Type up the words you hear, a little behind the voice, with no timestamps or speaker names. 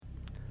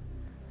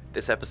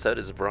This episode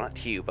is brought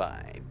to you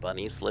by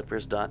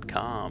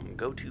BunnySlippers.com.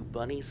 Go to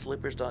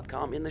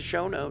BunnySlippers.com in the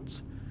show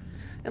notes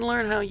and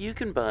learn how you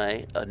can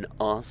buy an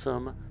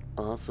awesome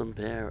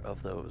pair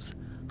of those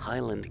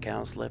Highland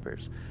cow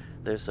slippers.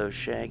 They're so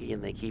shaggy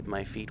and they keep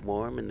my feet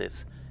warm in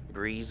this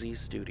breezy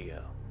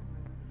studio.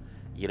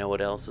 You know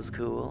what else is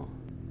cool?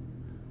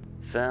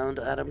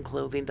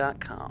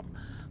 FoundAtomClothing.com.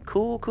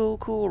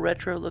 Cool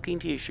retro-looking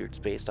t-shirts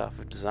based off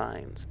of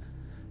designs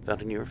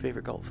found in your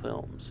favorite cult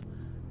films.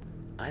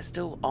 I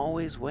still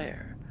always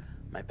wear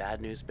my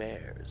Bad News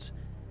Bears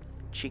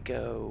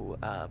Chico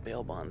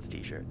Bail Bonds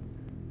t-shirt.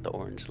 The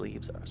orange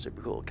sleeves are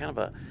super cool. Kind of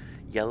a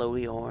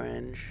yellowy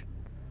orange.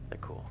 They're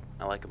cool.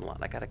 I like them a lot.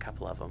 I got a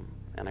couple of them,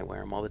 and I wear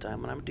them all the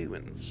time when I'm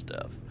doing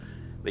stuff.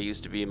 They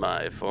used to be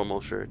my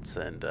formal shirts,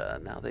 and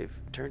now they've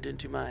turned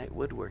into my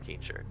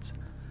woodworking shirts.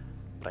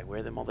 But I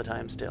wear them all the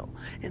time still.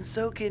 And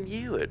so can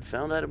you at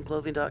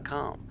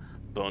FoundAtomClothing.com.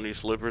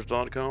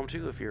 BunnySlippers.com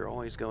too, if you're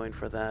always going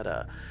for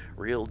that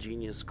real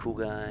genius, cool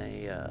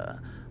guy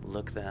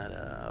look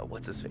that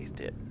what's his face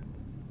did.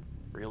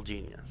 Real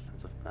Genius.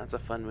 That's a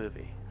fun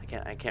movie.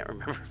 I can't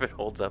remember if it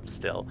holds up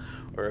still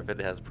or if it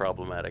has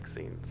problematic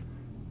scenes.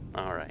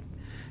 All right.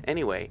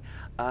 Anyway,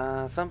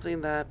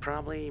 something that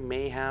probably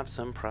may have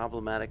some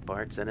problematic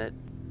parts in it.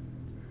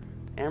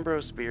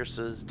 Ambrose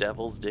Bierce's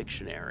Devil's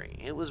Dictionary.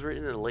 It was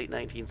written in the late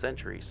 19th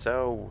century,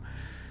 so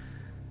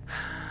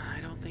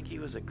I don't think he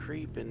was a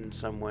creep in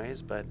some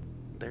ways, but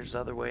there's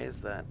other ways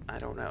that, I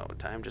don't know,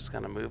 time just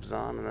kind of moves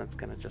on, and that's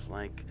kind of just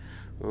like,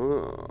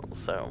 ugh.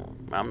 So,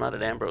 I'm not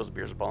an Ambrose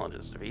Bierce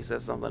apologist. If he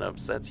says something that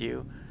upsets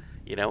you,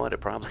 you know what,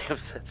 it probably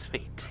upsets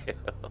me too.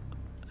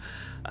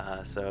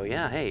 So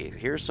yeah, hey,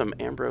 here's some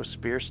Ambrose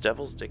Bierce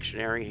Devil's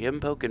Dictionary, him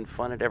poking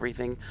fun at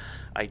everything.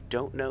 I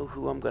don't know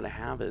who I'm going to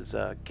have as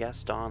a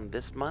guest on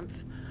this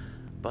month,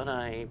 but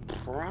I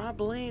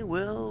probably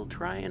will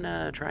try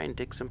and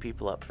dig some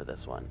people up for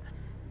this one.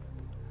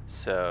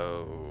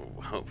 So,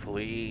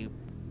 hopefully,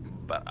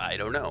 but I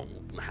don't know,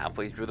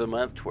 halfway through the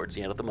month, towards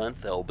the end of the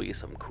month, there'll be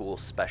some cool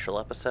special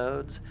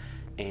episodes,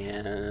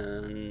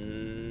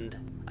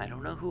 and I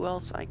don't know who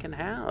else I can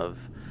have.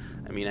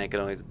 I mean, I can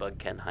always bug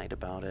Ken Hite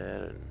about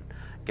it, and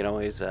I can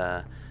always,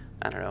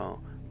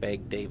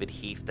 beg David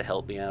Heath to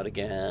help me out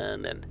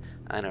again, and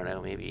I don't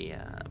know, maybe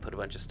put a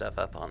bunch of stuff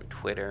up on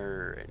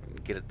Twitter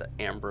and get the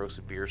Ambrose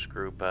Bierce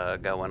group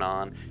going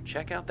on.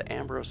 Check out the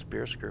Ambrose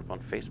Bierce group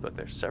on Facebook.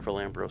 There's several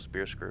Ambrose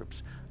Bierce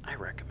groups. I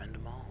recommend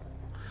them all.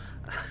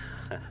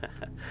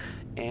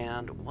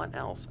 And what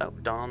else? Oh,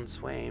 Don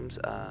Swaim's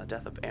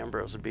Death of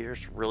Ambrose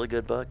Bierce. Really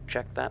good book.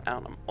 Check that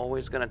out. I'm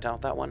always going to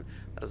tout that one.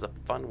 That is a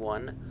fun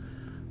one.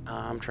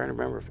 I'm trying to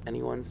remember if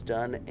anyone's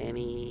done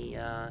any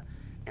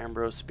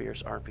Ambrose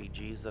Bierce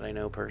RPGs that I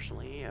know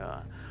personally,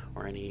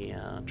 or any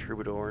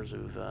troubadours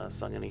who've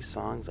sung any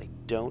songs. I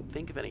don't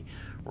think of any.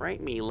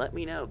 Write me, let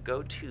me know.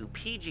 Go to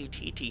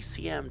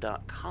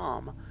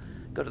pgttcm.com,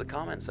 go to the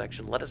comment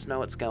section, let us know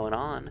what's going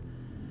on.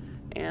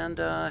 And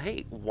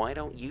hey, why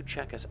don't you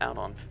check us out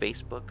on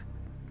Facebook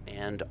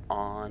and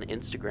on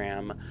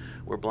Instagram?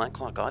 We're Black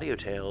Clock Audio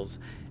Tales.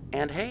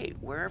 And hey,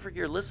 wherever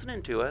you're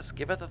listening to us,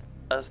 give us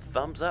a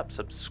thumbs up,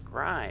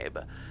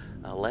 subscribe.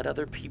 Let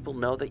other people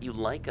know that you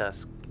like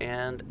us,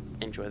 and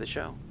enjoy the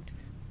show.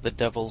 The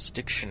Devil's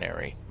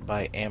Dictionary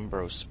by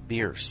Ambrose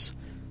Bierce,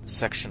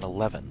 Section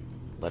 11,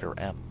 Letter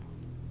M.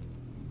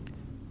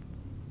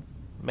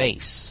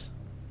 Mace,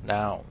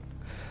 noun.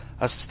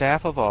 A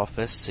staff of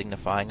office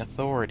signifying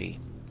authority.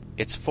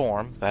 Its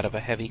form, that of a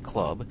heavy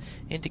club,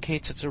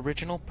 indicates its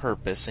original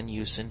purpose and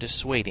use in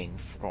dissuading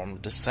from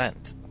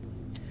dissent.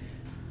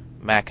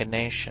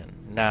 Machination,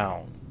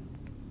 noun.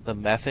 The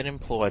method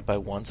employed by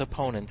one's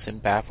opponents in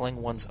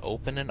baffling one's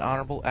open and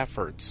honorable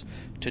efforts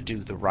to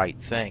do the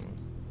right thing.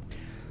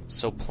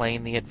 So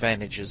plain the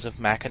advantages of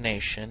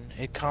machination,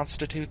 it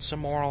constitutes a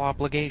moral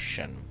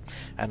obligation,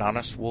 and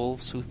honest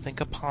wolves who think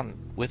upon it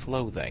with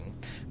loathing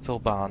feel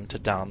bound to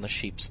don the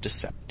sheep's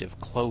deceptive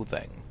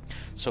clothing.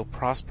 So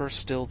prosper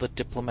still the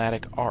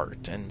diplomatic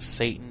art, and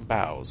Satan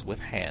bows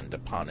with hand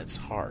upon its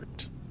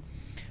heart.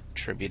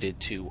 Attributed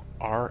to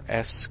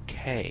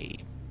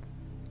R.S.K.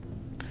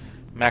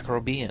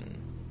 Macrobian,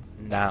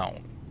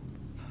 noun.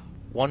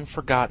 One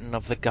forgotten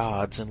of the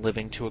gods and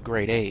living to a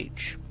great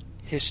age.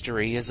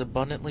 History is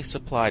abundantly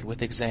supplied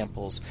with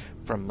examples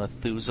from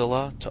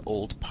Methuselah to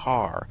Old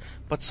Parr,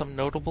 but some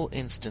notable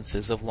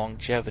instances of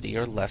longevity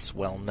are less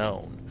well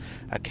known.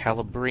 A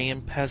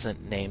Calabrian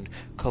peasant named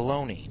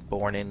Coloni,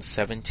 born in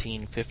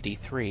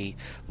 1753,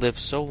 lived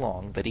so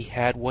long that he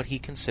had what he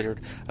considered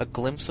a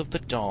glimpse of the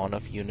dawn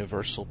of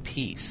universal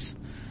peace.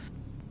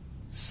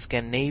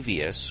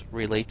 Scanavius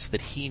relates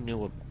that he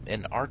knew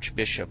an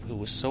archbishop who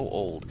was so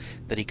old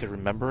that he could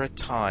remember a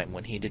time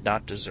when he did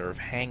not deserve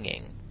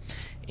hanging.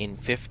 In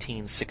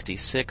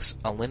 1566,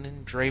 a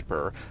linen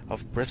draper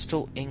of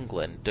Bristol,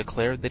 England,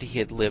 declared that he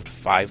had lived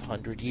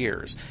 500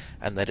 years,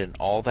 and that in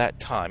all that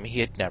time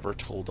he had never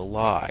told a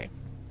lie.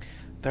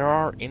 There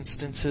are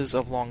instances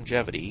of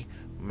longevity,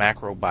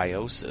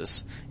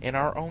 macrobiosis, in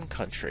our own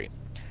country.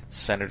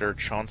 Senator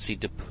Chauncey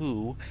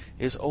Depew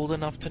is old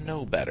enough to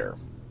know better.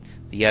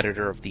 The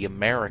editor of The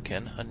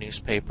American, a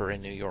newspaper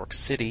in New York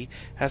City,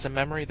 has a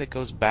memory that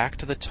goes back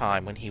to the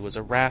time when he was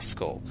a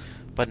rascal,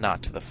 but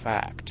not to the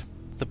fact.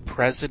 The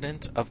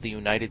President of the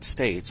United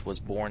States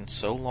was born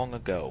so long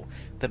ago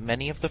that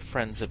many of the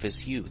friends of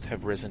his youth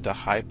have risen to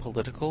high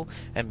political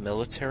and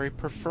military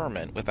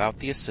preferment without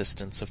the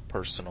assistance of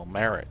personal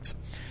merit.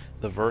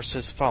 The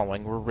verses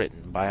following were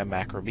written by a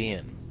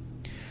Maccabean.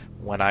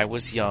 When I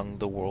was young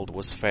the world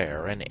was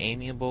fair, and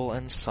amiable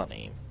and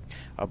sunny.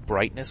 A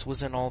brightness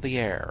was in all the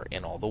air,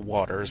 in all the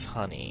waters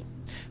honey.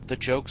 The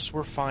jokes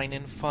were fine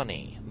and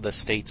funny, the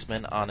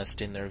statesmen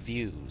honest in their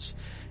views,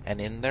 and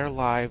in their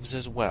lives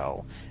as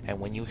well, and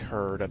when you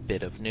heard a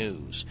bit of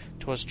news,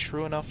 'twas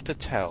true enough to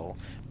tell,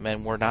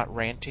 men were not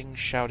ranting,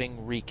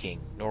 shouting, reeking,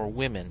 nor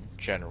women,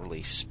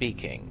 generally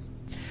speaking.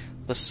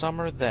 The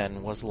summer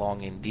then was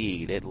long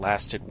indeed, it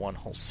lasted one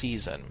whole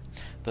season.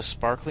 The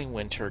sparkling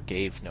winter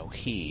gave no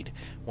heed,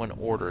 when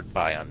ordered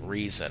by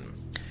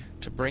unreason,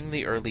 to bring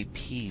the early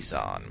peas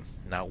on.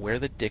 Now where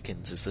the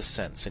dickens is the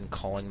sense in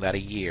calling that a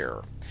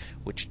year,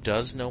 which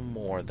does no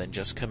more than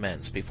just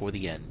commence before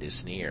the end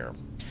is near?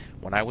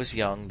 When I was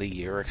young, the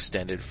year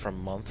extended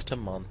from month to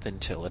month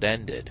until it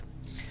ended.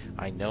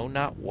 I know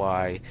not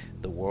why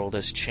the world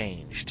has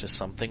changed to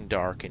something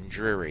dark and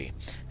dreary,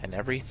 and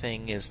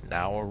everything is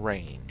now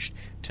arranged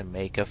to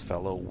make a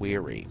fellow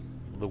weary.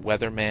 The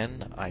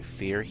weatherman, I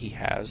fear he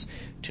has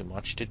too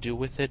much to do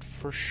with it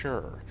for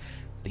sure.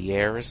 The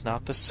air is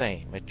not the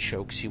same, it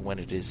chokes you when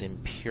it is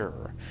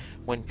impure.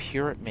 When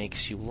pure it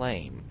makes you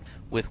lame.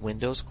 With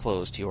windows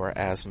closed you are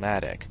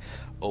asthmatic,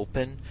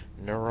 open,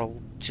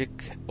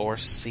 neuralgic, or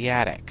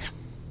sciatic.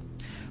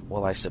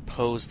 Well, I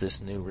suppose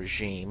this new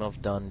regime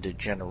of dun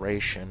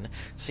degeneration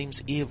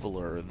seems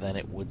eviler than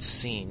it would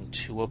seem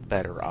to a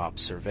better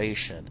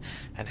observation,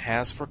 and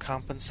has for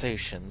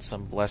compensation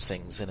some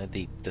blessings in a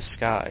deep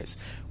disguise,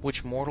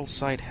 which mortal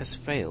sight has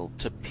failed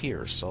to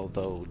pierce,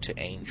 although to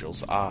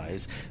angels'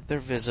 eyes they're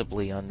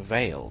visibly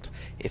unveiled.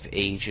 If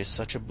age is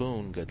such a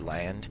boon, good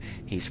land,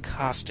 he's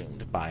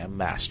costumed by a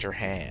master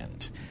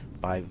hand.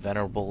 By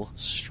Venerable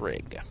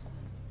Strigg.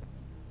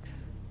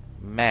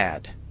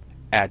 Mad,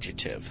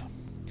 adjective.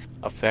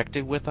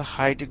 Affected with a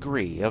high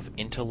degree of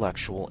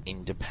intellectual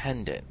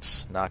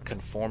independence, not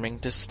conforming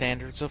to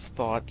standards of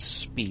thought,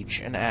 speech,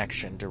 and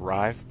action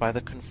derived by the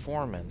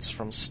conformants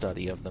from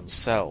study of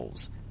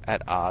themselves,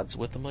 at odds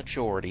with the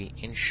majority,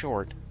 in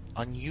short,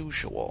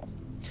 unusual.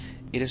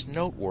 It is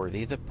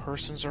noteworthy that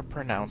persons are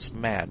pronounced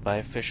mad by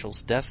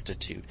officials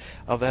destitute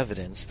of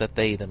evidence that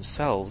they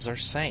themselves are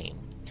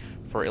sane.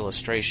 For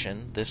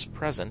illustration, this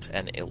present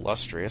and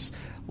illustrious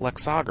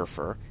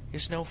lexicographer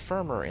is no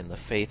firmer in the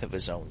faith of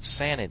his own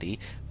sanity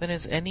than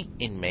is any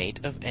inmate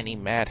of any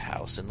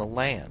madhouse in the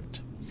land.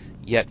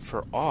 Yet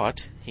for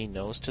aught he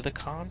knows to the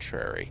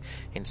contrary,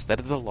 instead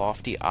of the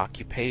lofty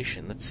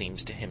occupation that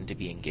seems to him to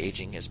be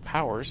engaging his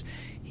powers,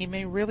 he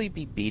may really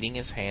be beating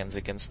his hands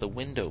against the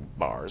window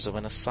bars of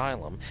an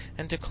asylum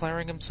and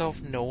declaring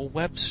himself Noah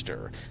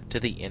Webster, to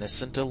the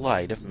innocent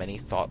delight of many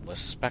thoughtless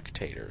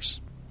spectators.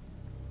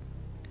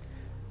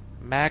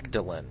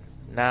 Magdalene,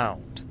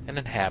 noun, an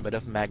inhabitant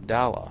of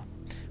Magdala,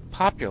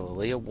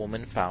 popularly a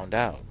woman found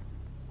out.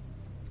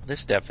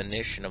 This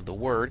definition of the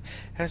word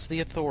has the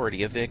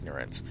authority of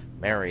ignorance,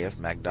 Mary of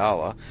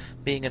Magdala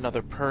being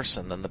another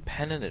person than the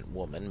penitent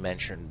woman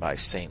mentioned by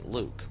St.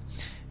 Luke.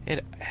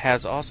 It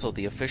has also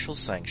the official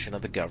sanction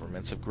of the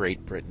governments of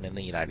Great Britain and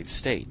the United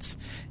States.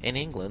 In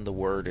England the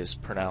word is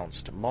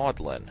pronounced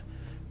maudlin,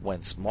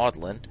 whence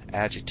maudlin,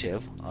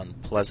 adjective,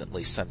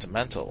 unpleasantly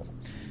sentimental.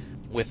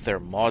 With their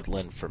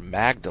maudlin for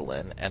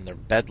Magdalene and their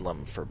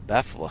bedlam for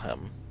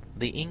Bethlehem,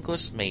 the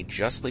English may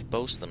justly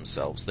boast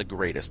themselves the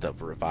greatest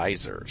of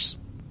revisers.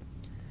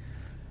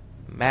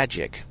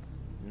 Magic,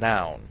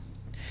 noun,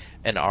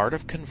 an art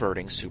of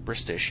converting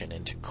superstition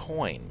into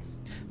coin.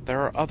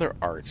 There are other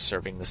arts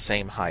serving the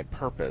same high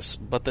purpose,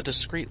 but the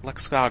discreet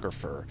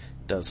lexicographer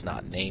does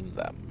not name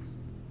them.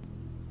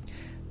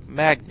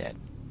 Magnet,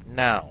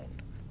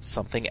 noun,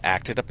 something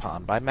acted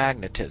upon by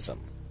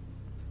magnetism.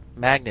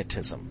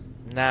 Magnetism,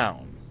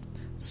 noun,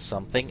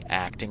 something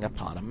acting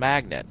upon a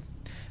magnet.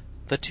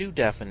 The two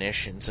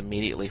definitions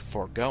immediately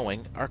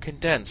foregoing are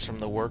condensed from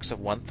the works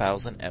of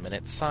 1,000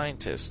 eminent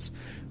scientists,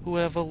 who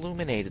have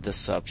illuminated the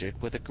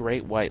subject with a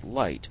great white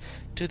light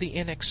to the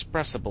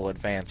inexpressible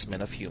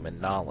advancement of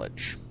human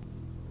knowledge.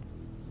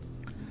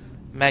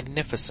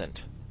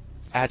 Magnificent,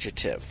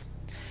 adjective,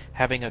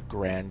 having a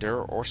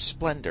grandeur or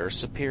splendor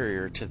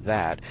superior to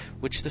that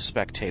which the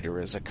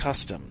spectator is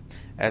accustomed,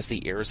 as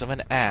the ears of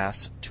an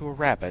ass to a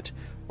rabbit,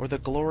 or the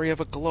glory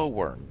of a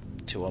glowworm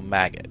to a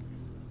maggot.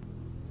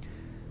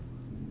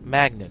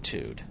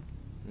 Magnitude,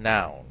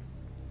 noun,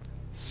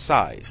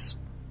 size.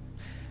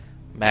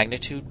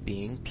 Magnitude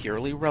being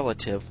purely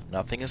relative,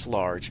 nothing is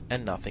large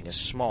and nothing is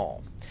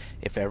small.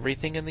 If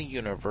everything in the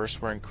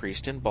universe were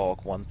increased in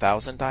bulk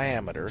 1,000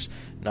 diameters,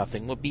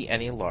 nothing would be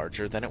any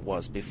larger than it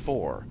was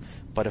before.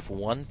 But if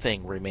one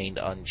thing remained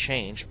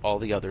unchanged, all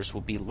the others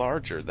would be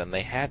larger than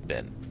they had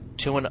been.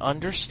 To an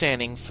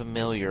understanding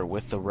familiar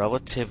with the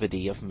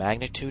relativity of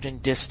magnitude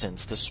and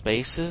distance, the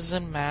spaces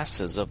and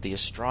masses of the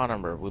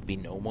astronomer would be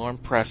no more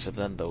impressive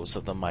than those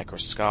of the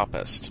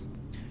microscopist.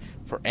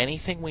 For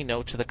anything we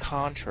know to the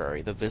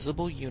contrary, the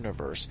visible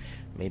universe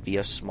may be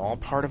a small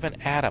part of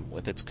an atom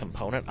with its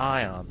component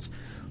ions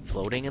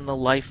floating in the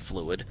life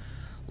fluid,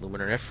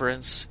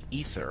 luminiferous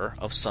ether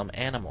of some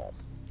animal.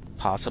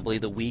 Possibly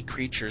the wee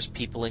creatures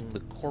peopling the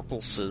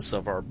corpuscles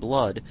of our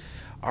blood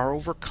are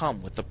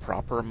overcome with the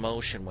proper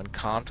emotion when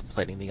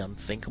contemplating the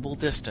unthinkable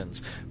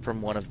distance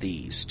from one of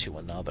these to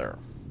another.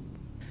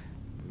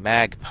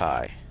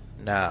 Magpie,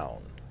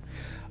 noun.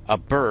 A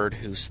bird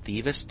whose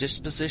thievish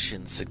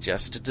disposition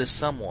suggested to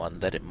someone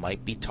that it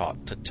might be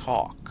taught to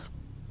talk.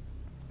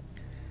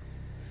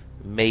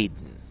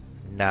 Maiden,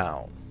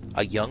 noun.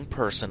 A young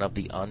person of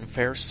the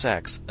unfair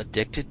sex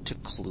addicted to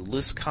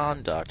clueless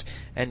conduct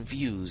and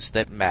views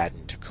that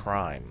madden to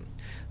crime.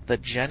 The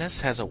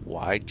genus has a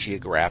wide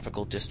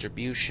geographical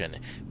distribution,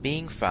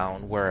 being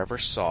found wherever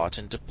sought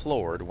and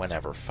deplored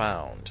whenever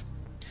found.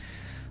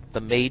 The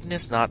maiden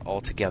is not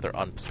altogether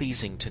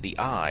unpleasing to the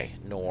eye,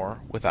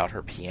 nor, without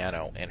her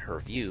piano and her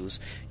views,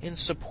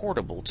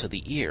 insupportable to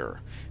the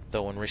ear,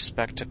 though in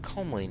respect to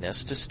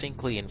comeliness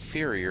distinctly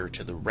inferior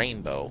to the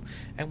rainbow,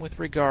 and with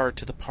regard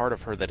to the part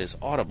of her that is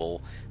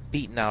audible,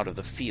 beaten out of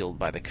the field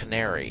by the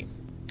canary,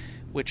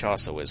 which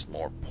also is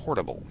more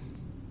portable.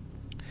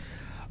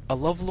 A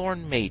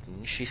lovelorn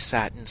maiden she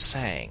sat and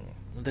sang.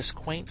 This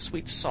quaint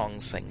sweet song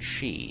sang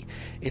she.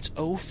 It's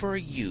O for a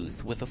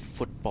youth with a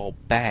football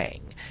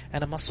bang,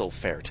 and a muscle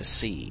fair to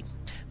see.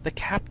 The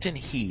captain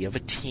he of a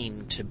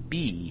team to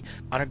be,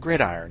 on a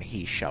gridiron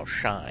he shall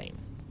shine.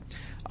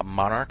 A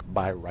monarch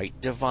by right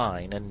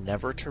divine, and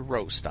never to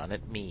roast on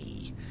it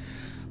me.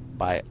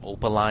 By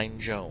Opaline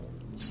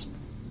Jones.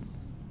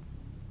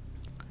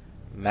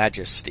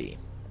 Majesty,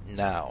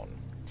 noun.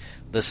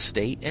 The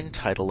state and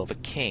title of a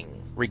king,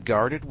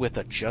 regarded with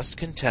a just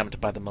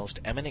contempt by the most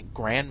eminent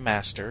grand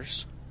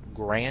masters,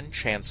 grand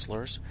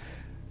chancellors,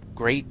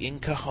 great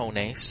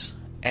incohones,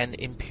 and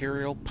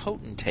imperial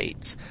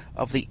potentates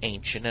of the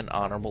ancient and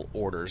honorable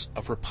orders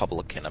of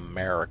republican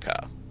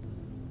America.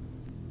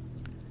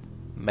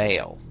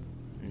 Male,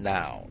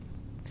 noun.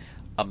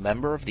 A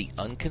member of the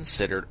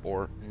unconsidered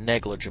or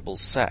negligible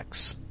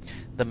sex.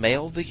 The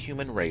male of the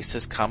human race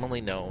is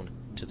commonly known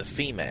to the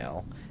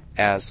female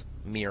as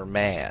mere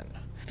man.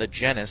 The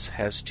genus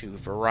has two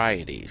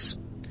varieties,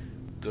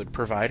 good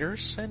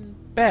providers and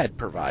bad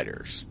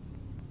providers.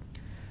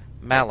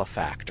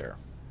 Malefactor,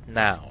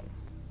 noun.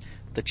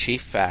 The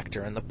chief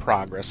factor in the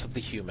progress of the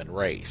human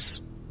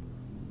race.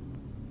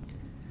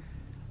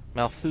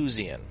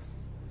 Malthusian,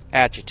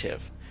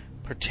 adjective,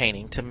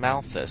 pertaining to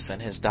Malthus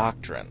and his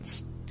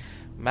doctrines.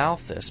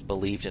 Malthus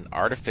believed in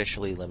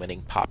artificially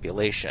limiting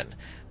population,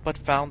 but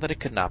found that it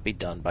could not be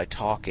done by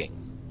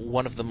talking.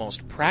 One of the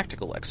most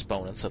practical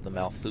exponents of the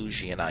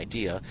Malthusian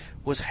idea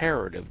was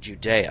Herod of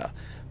Judea,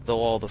 though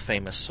all the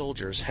famous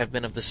soldiers have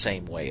been of the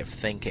same way of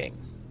thinking.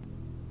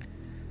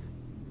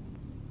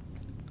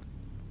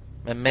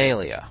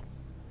 Mammalia,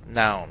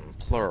 noun,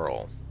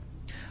 plural.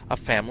 A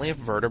family of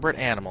vertebrate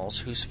animals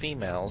whose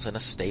females in a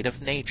state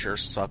of nature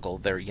suckle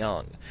their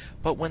young,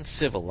 but when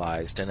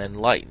civilized and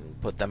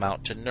enlightened put them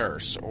out to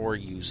nurse or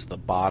use the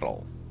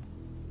bottle.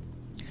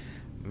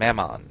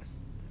 Mammon,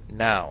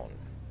 noun.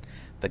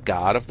 The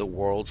god of the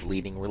world's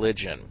leading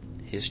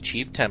religion. His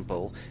chief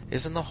temple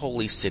is in the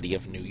holy city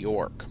of New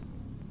York.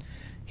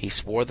 He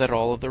swore that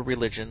all other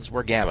religions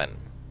were gammon,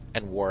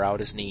 and wore out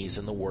his knees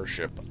in the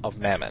worship of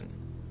Mammon.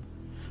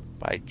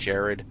 By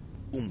Jared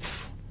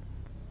Oomph.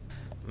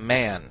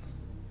 Man,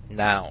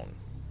 noun.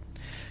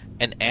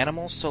 An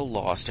animal so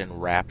lost in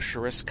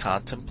rapturous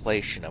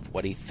contemplation of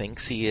what he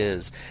thinks he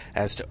is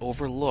as to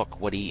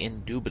overlook what he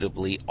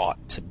indubitably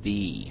ought to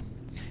be.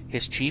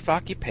 His chief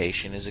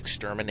occupation is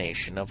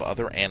extermination of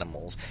other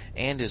animals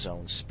and his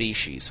own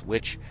species,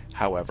 which,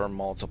 however,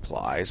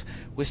 multiplies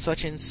with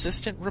such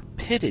insistent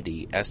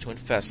rapidity as to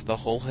infest the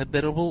whole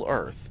habitable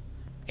earth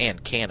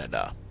and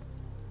Canada.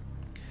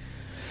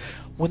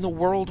 When the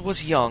world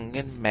was young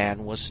and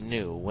man was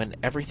new, when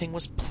everything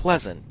was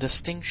pleasant,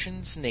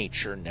 distinctions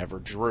nature never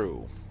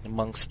drew.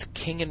 Amongst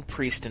king and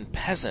priest and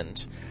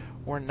peasant,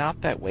 we're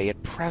not that way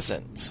at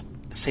present,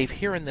 save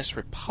here in this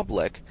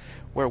republic,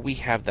 where we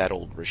have that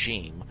old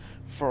regime.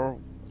 For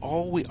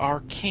all we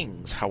are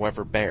kings,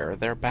 however bare,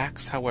 their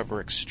backs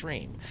however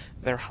extreme,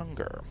 their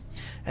hunger.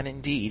 And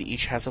indeed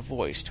each has a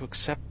voice to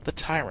accept the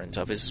tyrant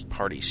of his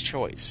party's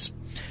choice.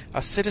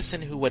 A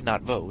citizen who would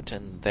not vote,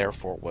 and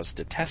therefore was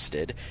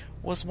detested,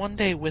 was one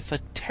day with a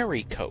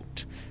terry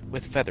coat,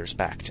 with feathers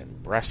backed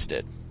and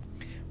breasted,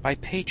 by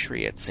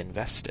patriots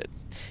invested.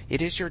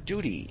 It is your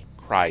duty,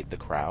 cried the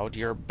crowd,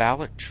 your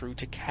ballot true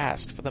to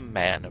cast for the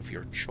man of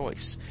your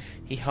choice.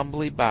 He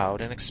humbly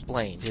bowed and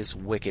explained his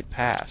wicked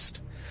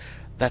past.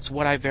 That's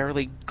what I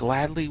verily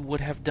gladly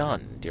would have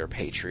done, dear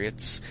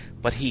patriots,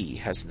 but he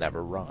has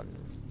never run.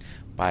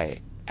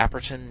 By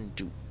Apperton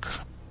Duke.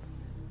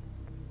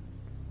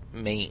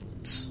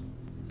 Mains,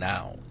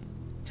 noun.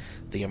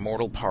 the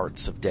immortal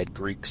parts of dead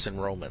Greeks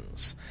and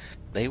Romans.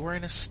 They were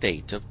in a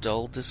state of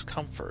dull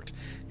discomfort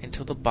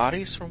until the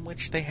bodies from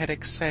which they had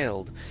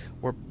exhaled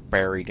were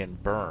buried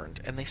and burned,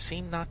 and they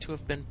seemed not to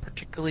have been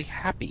particularly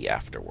happy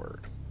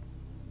afterward.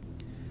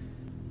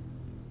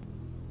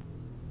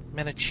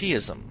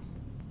 Manichaeism.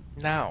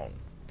 Noun.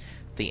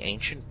 The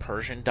ancient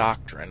Persian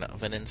doctrine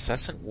of an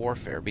incessant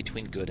warfare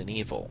between good and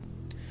evil.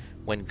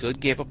 When good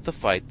gave up the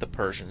fight, the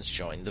Persians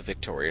joined the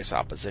victorious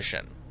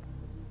opposition.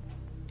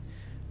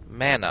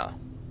 Manna.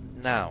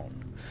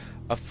 Noun.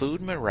 A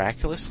food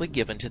miraculously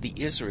given to the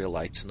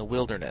Israelites in the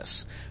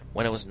wilderness.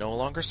 When it was no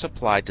longer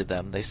supplied to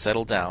them, they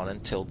settled down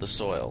and tilled the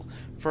soil,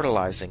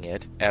 fertilizing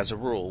it, as a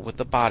rule, with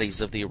the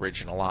bodies of the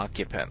original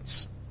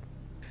occupants.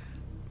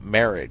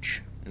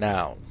 Marriage.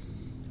 Noun.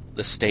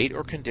 The state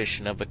or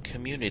condition of a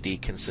community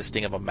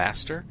consisting of a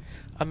master,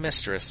 a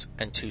mistress,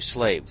 and 2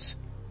 slaves,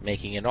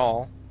 making in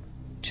all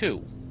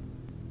 2.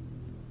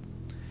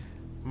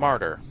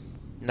 Martyr.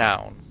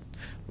 Noun.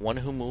 One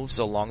who moves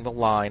along the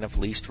line of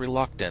least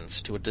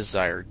reluctance to a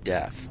desired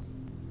death.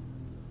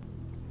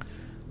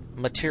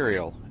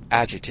 Material.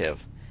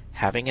 Adjective.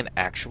 Having an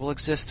actual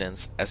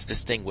existence as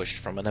distinguished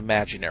from an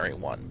imaginary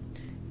one.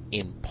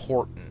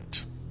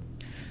 Important.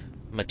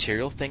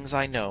 Material things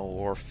I know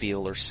or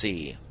feel or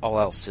see, all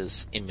else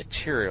is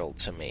immaterial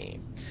to me.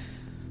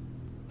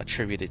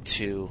 Attributed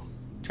to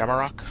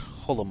Jamiroquai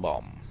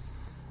Holobaum.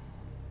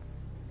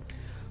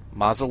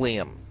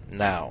 Mausoleum.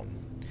 Noun.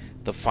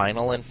 The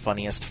final and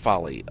funniest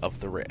folly of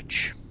the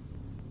rich.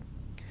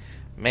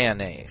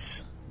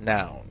 Mayonnaise.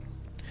 Noun.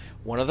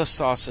 One of the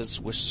sauces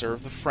which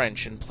serve the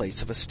French in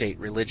place of a state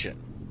religion.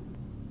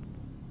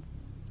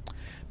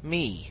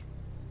 Me.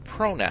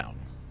 Pronoun.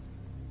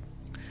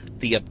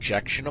 The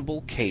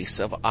objectionable case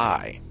of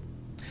I.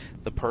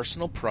 The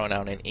personal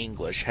pronoun in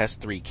English has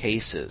 3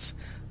 cases: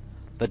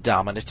 the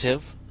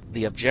dominative,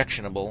 the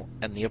objectionable,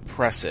 and the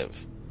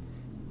oppressive.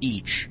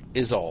 Each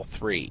is all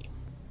 3.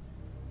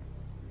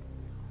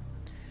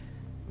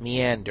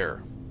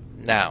 Meander.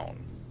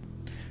 Noun.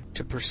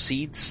 To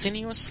proceed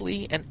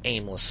sinuously and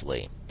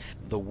aimlessly.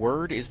 The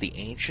word is the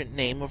ancient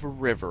name of a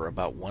river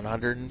about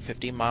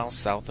 150 miles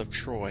south of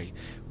Troy,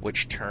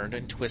 which turned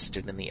and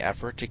twisted in the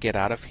effort to get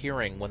out of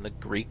hearing when the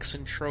Greeks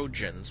and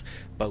Trojans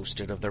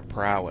boasted of their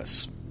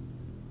prowess.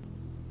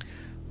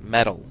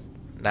 Medal.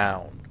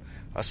 Noun.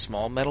 A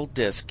small metal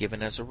disc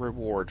given as a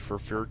reward for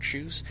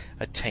virtues,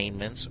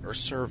 attainments, or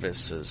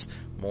services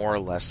more or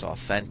less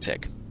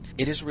authentic.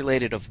 It is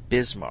related of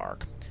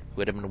Bismarck,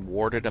 who had been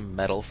awarded a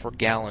medal for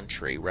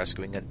gallantry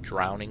rescuing a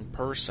drowning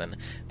person,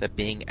 that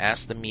being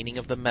asked the meaning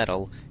of the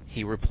medal,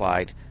 he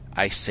replied,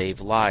 "I save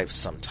lives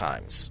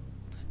sometimes."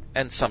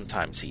 And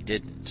sometimes he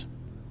didn't.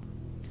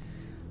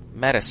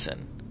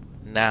 Medicine.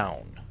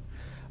 Noun.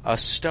 A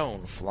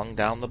stone flung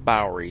down the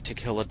Bowery to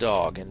kill a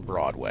dog in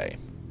Broadway.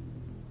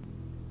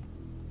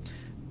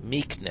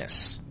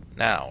 Meekness.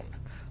 Noun.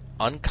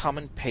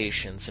 Uncommon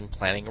patience in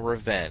planning a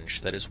revenge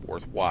that is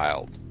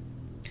worthwhile.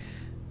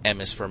 M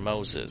is for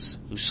Moses,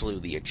 who slew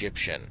the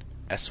Egyptian.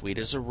 As sweet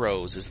as a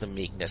rose is the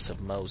meekness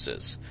of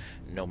Moses.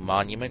 No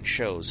monument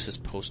shows his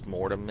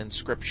post-mortem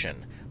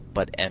inscription,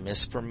 but M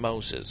is for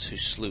Moses, who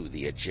slew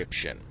the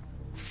Egyptian.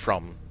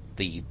 From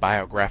the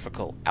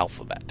Biographical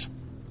Alphabet.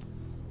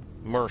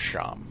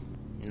 Meerschaum.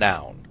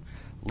 Noun.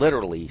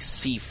 Literally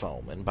sea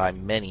foam, and by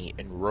many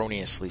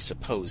erroneously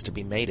supposed to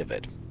be made of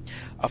it.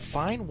 A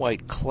fine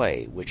white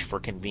clay, which for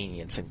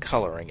convenience in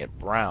coloring it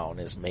brown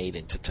is made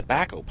into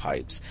tobacco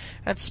pipes,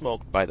 and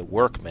smoked by the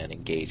workmen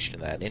engaged in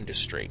that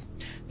industry.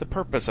 The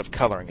purpose of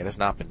coloring it has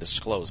not been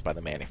disclosed by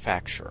the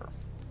manufacturer.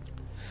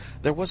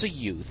 There was a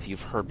youth,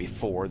 you've heard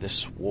before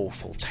this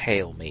woeful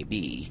tale may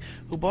be,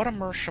 who bought a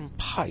meerschaum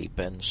pipe,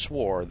 and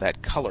swore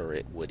that color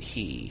it would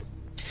he.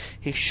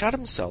 He shut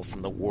himself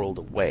from the world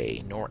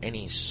away, nor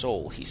any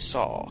soul he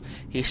saw.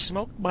 He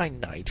smoked by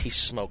night, he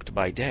smoked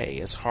by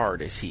day, as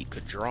hard as he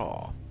could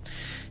draw.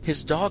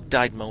 His dog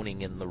died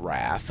moaning in the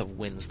wrath of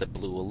winds that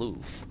blew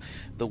aloof.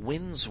 The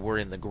winds were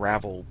in the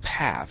gravel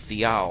path,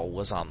 the owl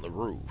was on the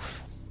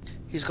roof.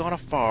 He's gone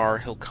afar,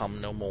 he'll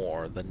come no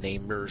more, the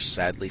neighbors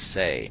sadly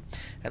say,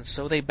 and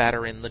so they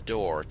batter in the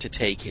door to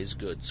take his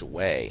goods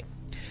away.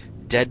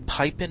 Dead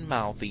pipe in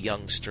mouth the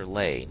youngster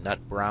lay,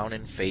 nut brown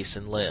in face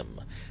and limb.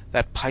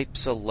 That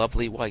pipe's a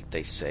lovely white,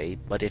 they say,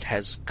 but it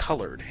has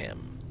colored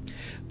him.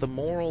 The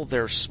moral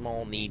there's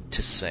small need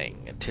to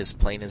sing, 'tis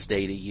plain as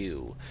day to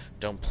you.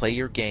 Don't play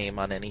your game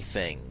on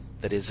anything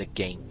that is a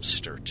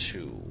gamester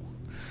too.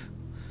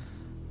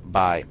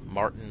 By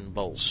Martin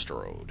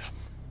Bulstrode.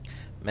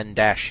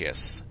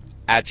 Mendacious.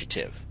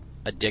 Adjective.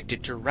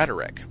 Addicted to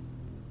rhetoric.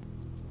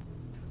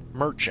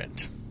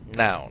 Merchant.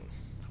 Noun.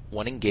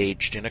 One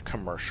engaged in a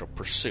commercial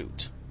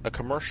pursuit. A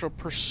commercial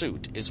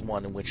pursuit is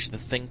one in which the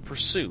thing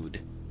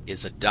pursued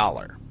is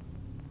 $1.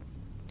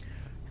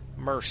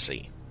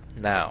 Mercy.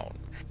 Noun.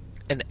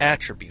 An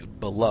attribute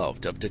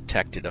beloved of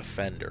detected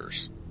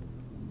offenders.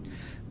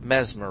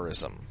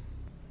 Mesmerism.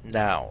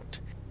 Noun.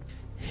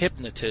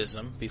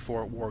 Hypnotism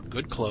before it wore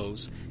good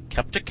clothes,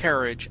 kept a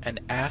carriage, and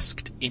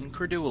asked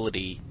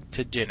incredulity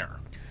to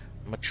dinner.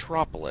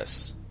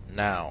 Metropolis,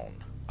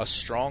 noun, a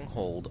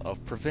stronghold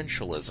of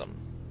provincialism.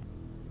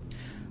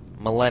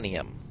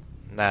 Millennium,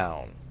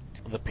 noun,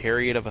 the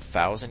period of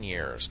 1,000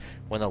 years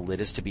when the lid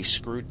is to be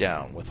screwed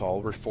down with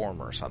all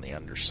reformers on the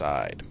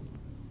underside.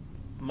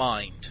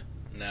 Mind,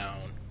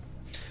 noun,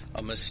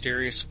 a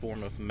mysterious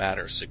form of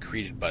matter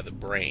secreted by the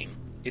brain.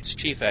 Its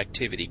chief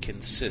activity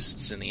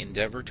consists in the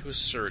endeavor to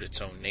assert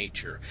its own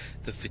nature,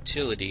 the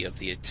futility of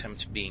the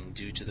attempt being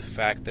due to the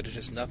fact that it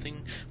has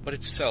nothing but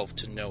itself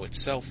to know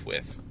itself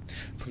with.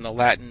 From the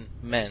Latin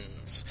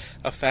mens,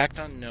 a fact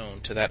unknown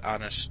to that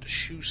honest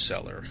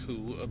shoe-seller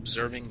who,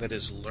 observing that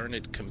his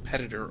learned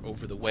competitor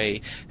over the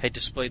way had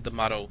displayed the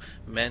motto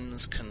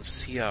mens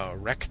conscia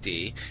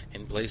recti,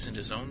 emblazoned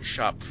his own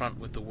shop front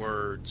with the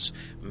words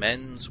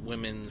men's,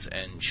 women's,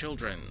 and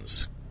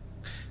children's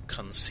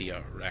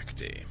conscia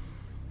recti.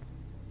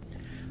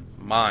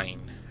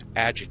 Mine,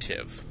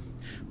 adjective,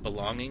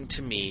 belonging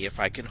to me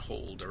if I can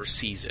hold or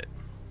seize it.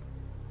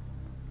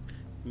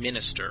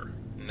 Minister,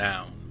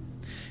 noun,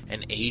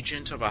 an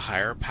agent of a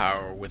higher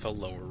power with a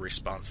lower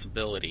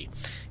responsibility.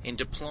 In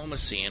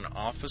diplomacy, an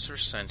officer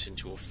sent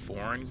into a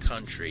foreign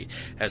country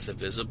as the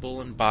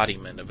visible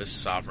embodiment of his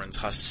sovereign's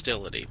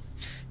hostility.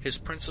 His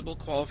principal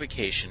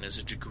qualification is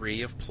a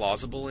degree of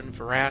plausible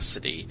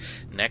veracity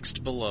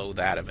next below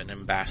that of an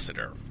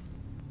ambassador.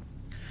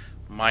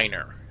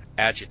 Minor,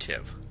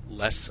 adjective,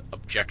 less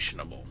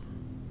objectionable.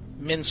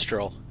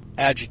 Minstrel,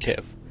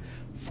 adjective,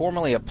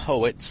 formerly a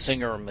poet,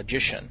 singer, or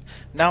magician,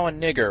 now a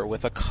nigger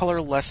with a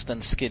color less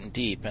than skin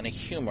deep and a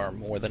humor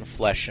more than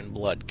flesh and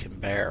blood can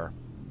bear.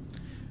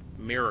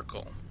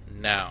 Miracle,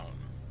 noun,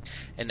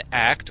 an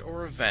act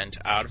or event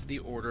out of the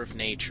order of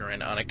nature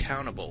and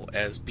unaccountable,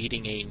 as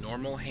beating a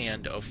normal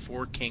hand of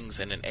 4 kings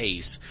and an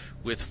ace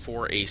with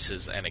 4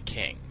 aces and a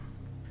king.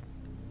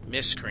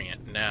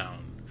 Miscreant,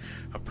 noun,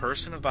 a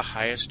person of the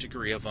highest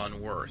degree of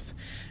unworth.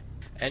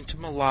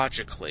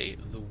 Etymologically,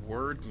 the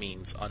word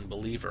means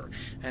unbeliever,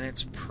 and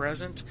its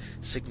present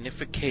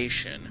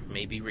signification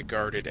may be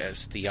regarded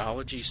as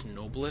theology's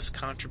noblest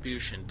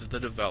contribution to the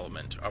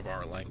development of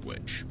our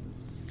language.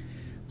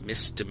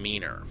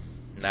 Misdemeanor,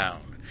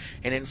 noun,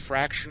 an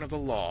infraction of the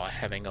law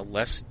having a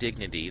less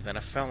dignity than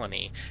a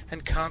felony,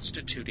 and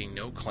constituting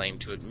no claim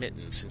to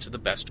admittance into the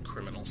best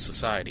criminal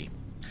society.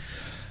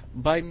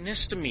 By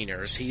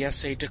misdemeanors he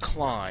essayed to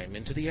climb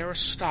into the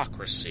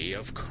aristocracy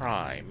of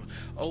crime.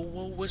 Oh,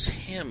 woe was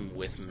him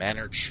with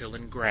manner chill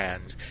and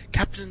grand.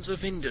 Captains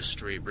of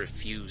industry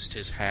refused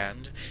his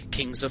hand.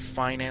 Kings of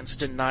finance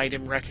denied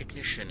him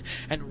recognition,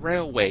 and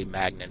railway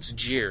magnates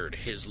jeered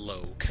his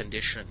low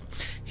condition.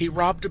 He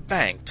robbed a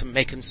bank to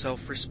make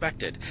himself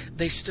respected.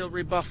 They still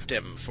rebuffed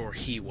him, for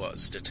he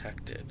was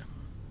detected.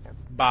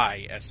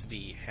 By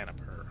S.V.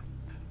 Hanaper.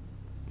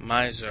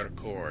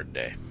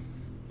 Misericorde,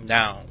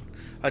 noun,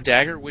 a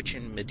dagger which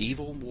in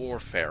medieval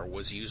warfare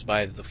was used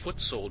by the foot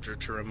soldier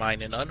to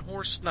remind an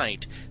unhorsed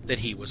knight that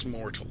he was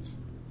mortal.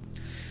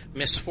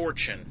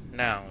 Misfortune,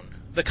 noun,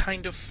 the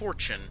kind of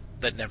fortune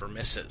that never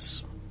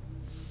misses.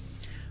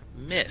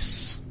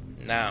 Miss,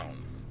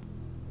 noun,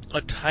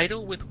 a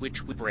title with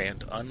which we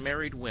brand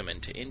unmarried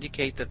women to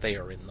indicate that they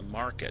are in the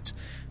market.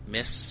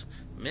 Miss,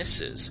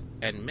 Mrs.,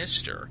 and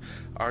Mr.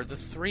 are the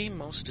 3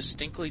 most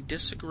distinctly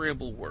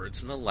disagreeable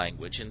words in the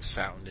language in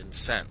sound and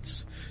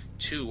sense.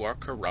 2 are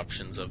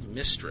corruptions of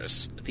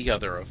mistress, the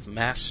other of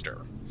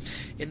master.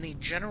 In the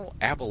general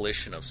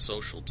abolition of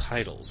social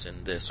titles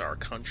in this our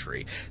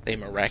country, they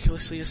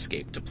miraculously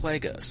escape to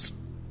plague us.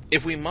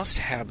 If we must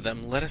have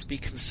them, let us be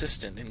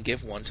consistent and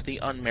give one to the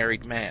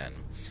unmarried man.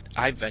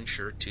 I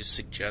venture to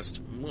suggest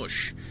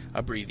mush,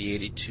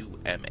 abbreviated to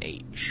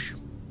MH.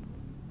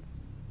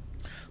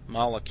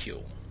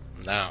 Molecule,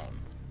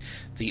 noun,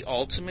 the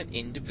ultimate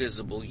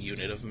indivisible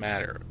unit of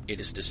matter. It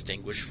is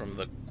distinguished from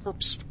the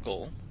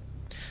corpuscle,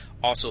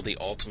 also the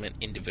ultimate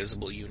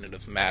indivisible unit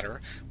of matter,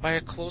 by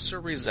a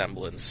closer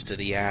resemblance to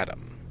the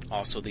atom,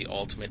 also the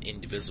ultimate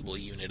indivisible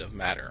unit of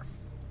matter.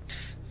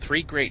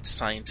 3 great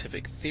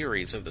scientific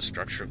theories of the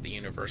structure of the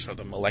universe are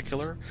the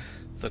molecular,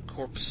 the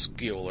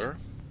corpuscular,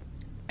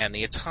 and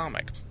the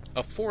atomic.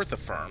 A 4th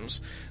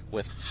affirms,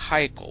 with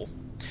Haeckel,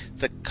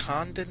 the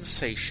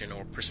condensation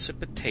or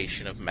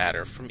precipitation of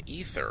matter from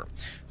ether,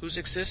 whose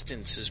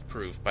existence is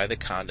proved by the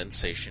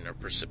condensation or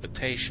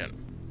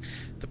precipitation.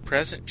 The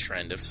present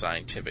trend of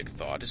scientific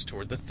thought is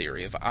toward the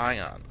theory of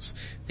ions.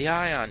 The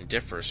ion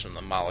differs from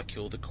the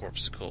molecule, the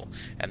corpuscle,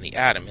 and the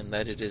atom in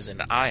that it is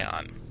an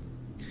ion.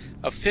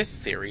 A 5th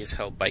theory is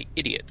held by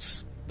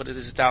idiots, but it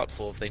is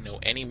doubtful if they know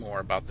any more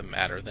about the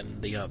matter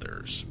than the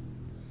others.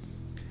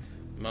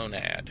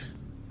 Monad,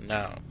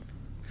 noun,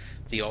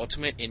 the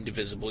ultimate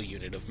indivisible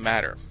unit of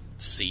matter.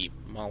 See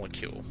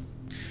molecule.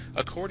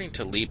 According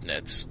to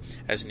Leibniz,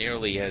 as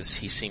nearly as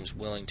he seems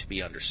willing to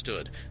be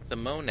understood, the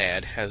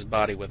monad has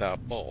body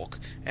without bulk,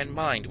 and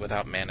mind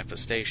without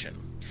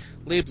manifestation.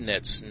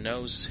 Leibniz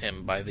knows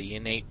him by the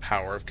innate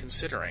power of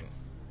considering.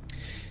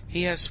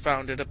 He has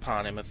founded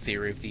upon him a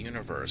theory of the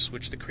universe,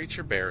 which the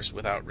creature bears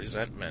without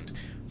resentment,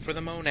 for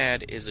the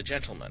monad is a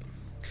gentleman.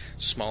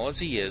 Small as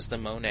he is, the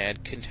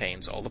monad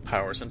contains all the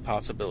powers and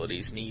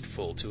possibilities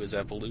needful to his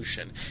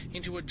evolution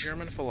into a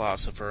German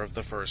philosopher of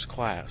the first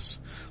class,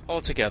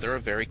 altogether a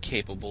very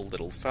capable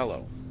little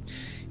fellow.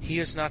 He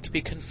is not to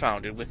be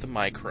confounded with the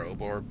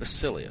microbe or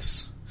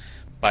bacillus.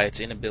 By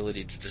its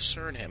inability to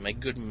discern him, a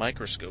good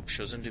microscope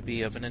shows him to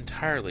be of an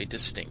entirely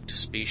distinct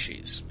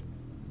species.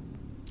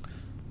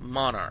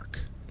 Monarch,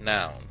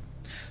 noun.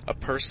 A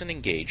person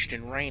engaged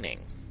in reigning.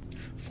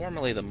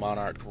 Formerly the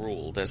monarch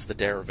ruled, as the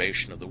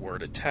derivation of the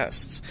word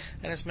attests,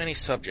 and as many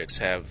subjects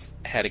have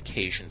had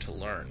occasion to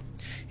learn.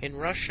 In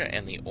Russia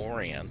and the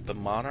Orient, the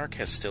monarch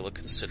has still a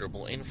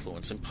considerable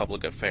influence in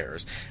public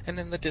affairs and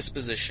in the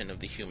disposition of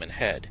the human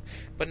head,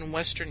 but in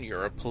Western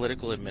Europe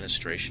political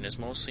administration is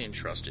mostly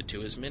entrusted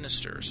to his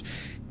ministers,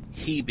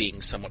 he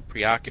being somewhat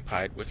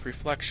preoccupied with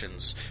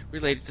reflections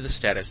related to the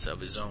status of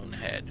his own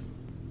head.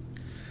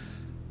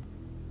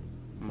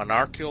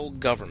 Monarchical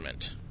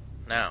government,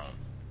 noun.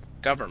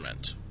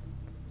 Government.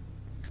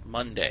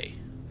 Monday,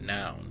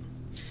 noun.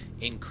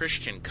 In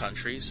Christian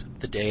countries,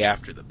 the day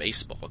after the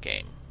baseball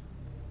game.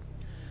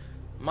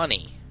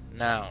 Money,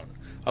 noun.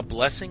 A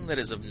blessing that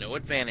is of no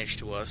advantage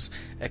to us,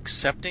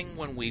 excepting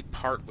when we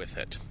part with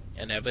it.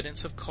 An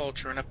evidence of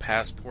culture and a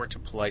passport to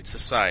polite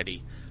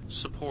society.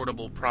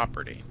 Supportable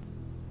property.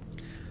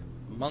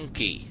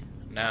 Monkey,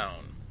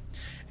 noun.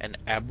 An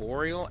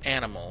arboreal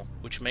animal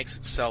which makes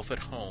itself at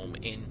home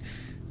in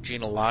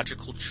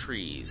genealogical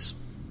trees.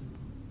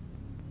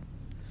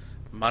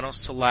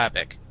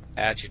 Monosyllabic,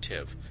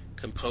 adjective,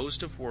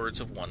 composed of words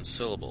of one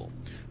syllable.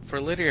 For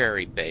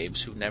literary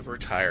babes who never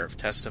tire of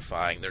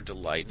testifying their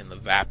delight in the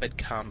vapid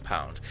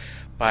compound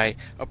by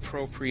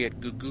appropriate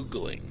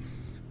googling.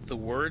 The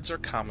words are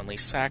commonly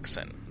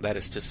Saxon, that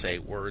is to say,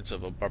 words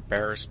of a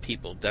barbarous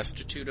people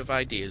destitute of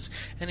ideas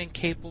and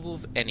incapable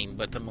of any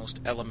but the most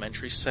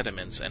elementary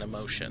sentiments and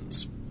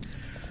emotions.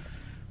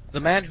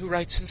 The man who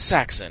writes in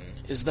Saxon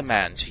is the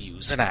man to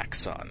use an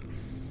axe on.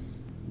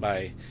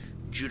 By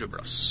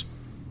Judibras.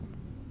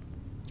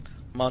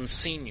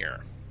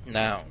 Monsignor,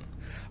 noun.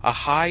 A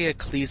high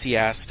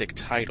ecclesiastic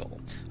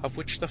title, of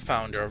which the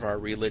founder of our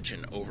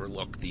religion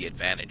overlooked the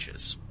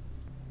advantages.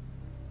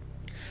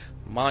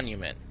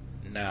 Monument,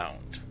 noun.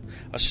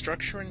 A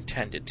structure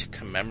intended to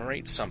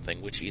commemorate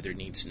something which either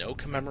needs no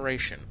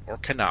commemoration or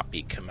cannot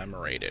be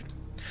commemorated.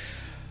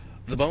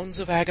 The bones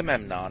of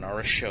Agamemnon are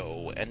a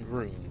show, and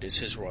ruined is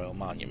his royal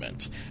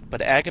monument.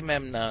 But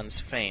Agamemnon's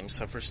fame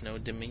suffers no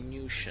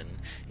diminution.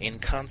 In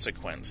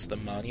consequence, the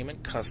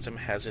monument custom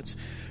has its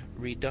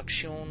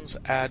reductions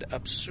ad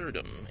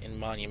absurdum in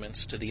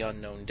monuments to the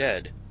unknown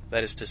dead,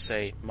 that is to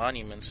say,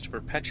 monuments to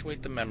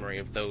perpetuate the memory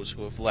of those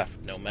who have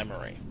left no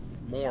memory.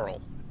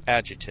 Moral,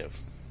 adjective.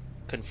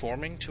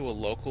 Conforming to a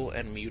local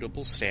and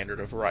mutable standard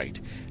of right,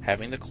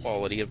 having the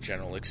quality of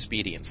general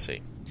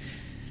expediency.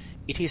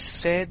 It is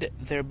said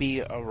there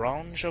be a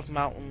range of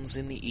mountains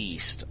in the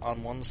east,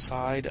 on one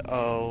side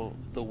of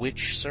the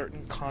which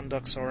certain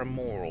conducts are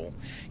immoral,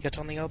 yet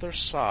on the other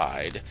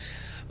side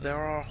there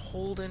are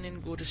holden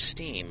in good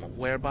esteem,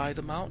 whereby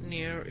the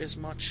mountaineer is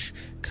much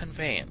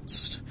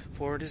convenienced,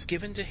 for it is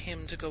given to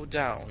him to go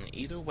down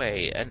either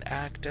way and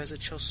act as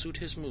it shall suit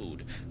his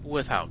mood,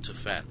 without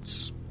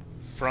offence.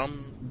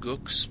 From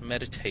Gluck's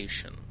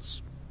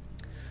Meditations.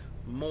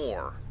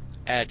 More,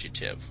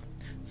 adjective.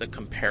 The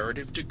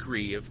comparative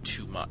degree of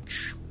too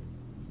much.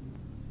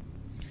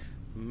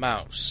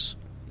 Mouse,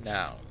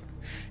 noun.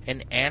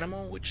 An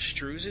animal which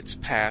strews its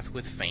path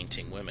with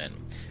fainting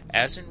women.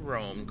 As in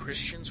Rome,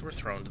 Christians were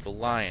thrown to the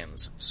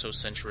lions, so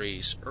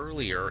centuries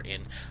earlier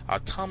in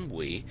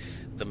Atambui,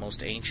 the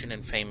most ancient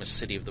and famous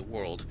city of the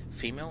world,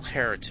 female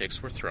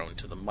heretics were thrown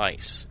to the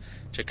mice.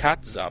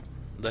 Chakatzap,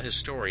 the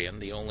historian,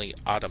 the only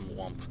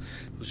Adamwump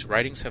whose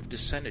writings have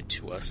descended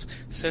to us,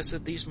 says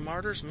that these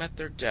martyrs met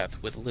their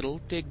death with little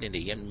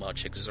dignity and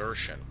much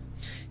exertion.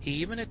 He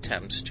even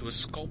attempts to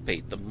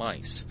exculpate the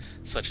mice,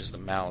 such is the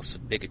malice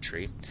of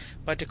bigotry,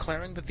 by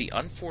declaring that the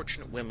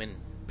unfortunate women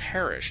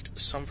perished,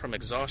 some from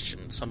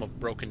exhaustion, some of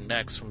broken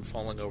necks from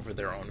falling over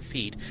their own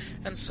feet,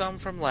 and some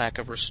from lack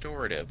of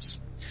restoratives.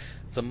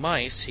 The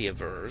mice, he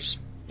avers,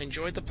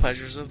 enjoyed the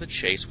pleasures of the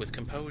chase with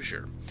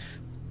composure.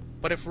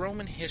 But if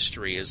Roman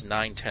history is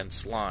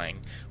 9/10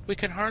 lying, we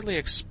can hardly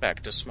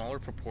expect a smaller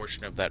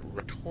proportion of that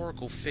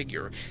rhetorical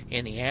figure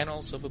in the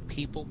annals of a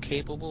people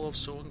capable of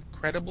so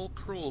incredible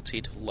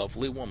cruelty to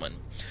lovely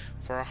woman,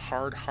 for a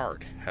hard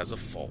heart has a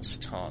false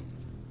tongue.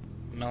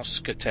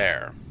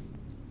 Mousquetaire,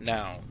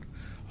 noun.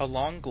 A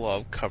long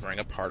glove covering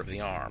a part of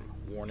the arm,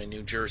 worn in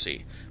New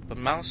Jersey, but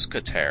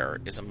mousquetaire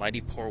is a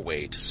mighty poor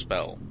way to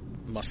spell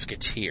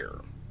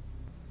musketeer.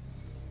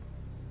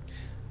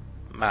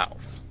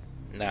 Mouth,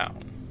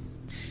 noun.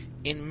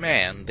 In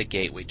man, the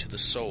gateway to the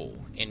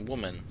soul. In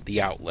woman,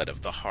 the outlet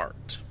of the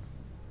heart.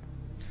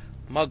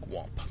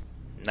 Mugwump,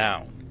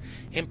 noun.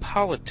 In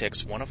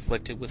politics, one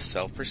afflicted with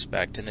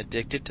self-respect and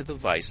addicted to the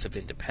vice of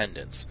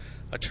independence,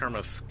 a term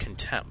of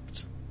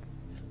contempt.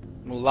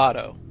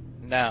 Mulatto,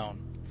 noun.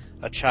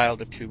 A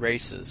child of two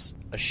races,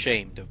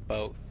 ashamed of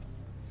both.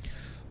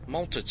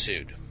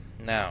 Multitude,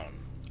 noun.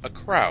 a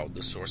crowd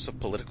the source of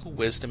political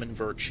wisdom and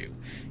virtue,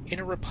 in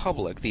a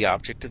republic the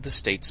object of the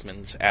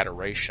statesman's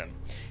adoration.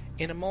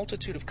 In a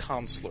multitude of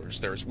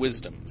counselors there is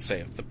wisdom,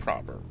 saith the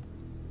proverb.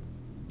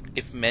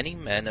 If many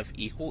men of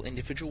equal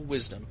individual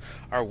wisdom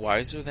are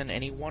wiser than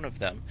any one of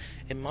them,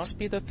 it must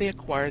be that they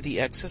acquire the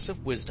excess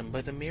of wisdom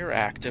by the mere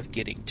act of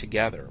getting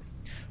together.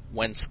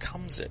 Whence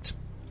comes it?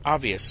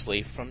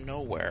 Obviously from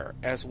nowhere.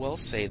 As well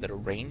say that a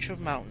range of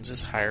mountains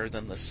is higher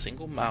than the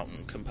single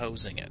mountain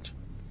composing it.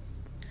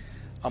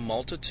 A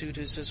multitude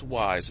is as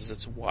wise as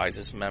its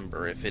wisest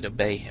member if it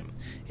obey him.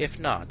 If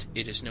not,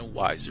 it is no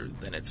wiser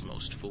than its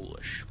most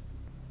foolish.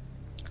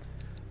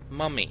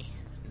 Mummy,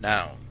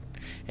 noun.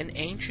 An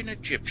ancient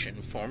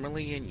Egyptian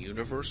formerly in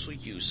universal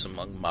use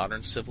among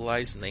modern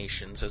civilized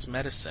nations as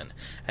medicine,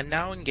 and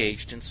now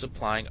engaged in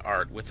supplying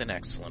art with an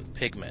excellent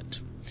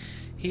pigment.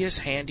 He is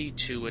handy,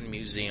 too, in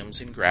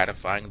museums in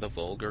gratifying the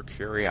vulgar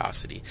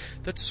curiosity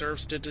that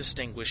serves to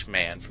distinguish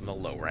man from the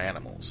lower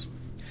animals.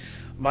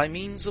 By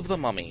means of the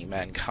mummy,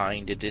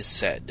 mankind, it is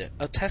said,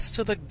 attests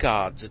to the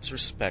gods its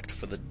respect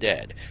for the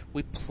dead.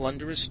 We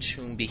plunder his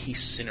tomb, be he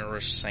sinner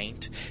or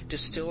saint,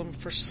 distill him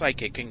for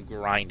psychic, and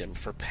grind him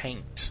for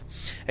paint.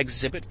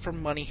 Exhibit for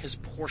money his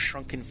poor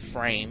shrunken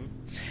frame,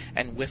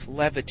 and with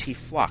levity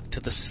flock to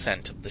the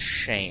scent of the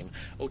shame.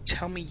 O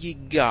tell me, ye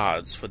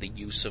gods, for the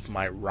use of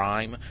my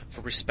rhyme,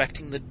 for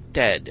respecting the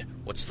dead,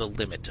 what's the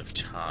limit of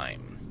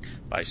time?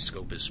 By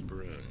Scopus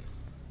Brune.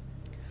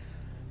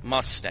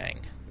 Mustang,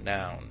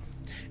 noun.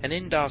 An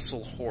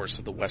indocile horse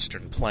of the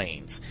western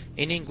plains,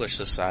 in English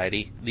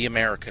society, the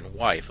American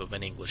wife of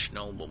an English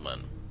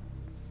nobleman.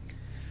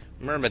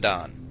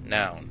 Myrmidon,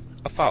 noun.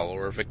 A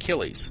follower of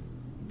Achilles,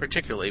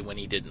 particularly when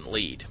he didn't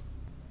lead.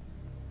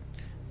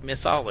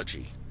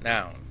 Mythology,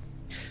 noun.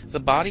 The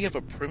body of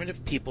a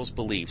primitive people's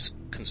beliefs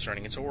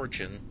concerning its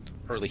origin,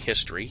 early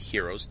history,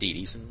 heroes,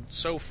 deities, and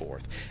so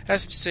forth,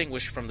 as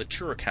distinguished from the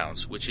true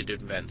accounts which it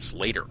invents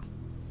later.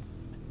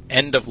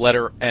 End of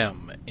letter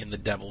M in the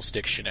Devil's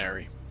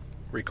Dictionary.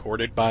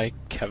 Recorded by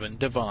Kevin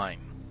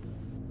Devine.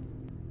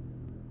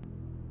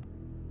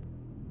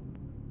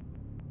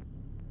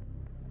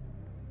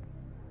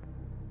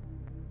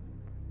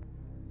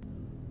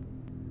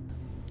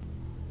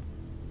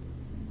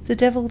 The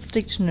Devil's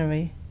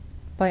Dictionary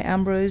by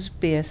Ambrose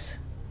Bierce.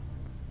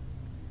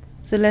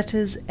 The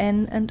letters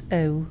N and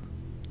O.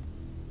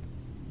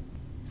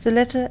 The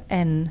letter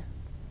N.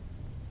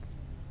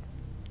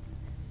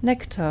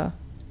 Nectar,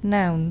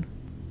 noun.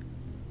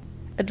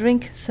 A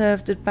drink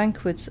served at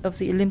banquets of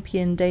the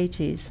Olympian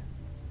deities.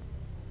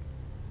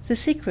 The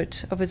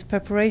secret of its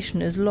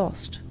preparation is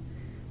lost,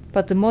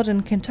 but the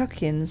modern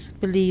Kentuckians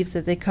believe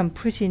that they come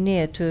pretty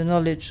near to a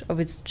knowledge of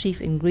its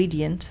chief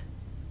ingredient.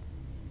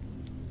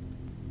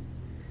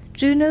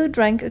 Juno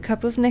drank a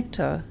cup of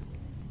nectar,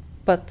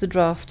 but the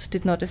draught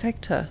did not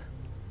affect her.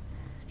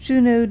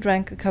 Juno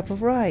drank a cup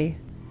of rye,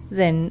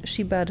 then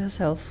she bade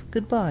herself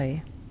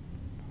good-bye.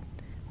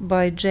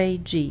 By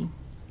J.G.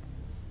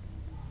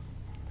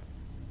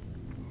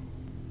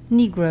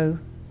 Negro,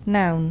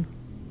 noun.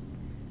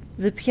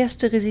 The pièce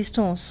de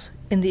résistance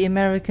in the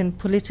American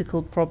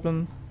political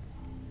problem.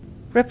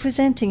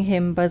 Representing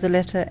him by the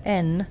letter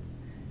N,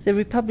 the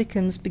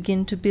Republicans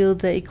begin to build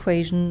their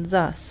equation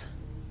thus.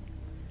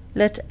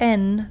 Let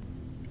N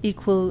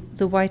equal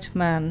the white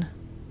man.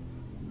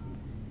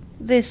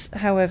 This,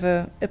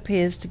 however,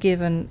 appears to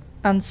give an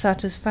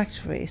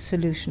unsatisfactory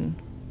solution.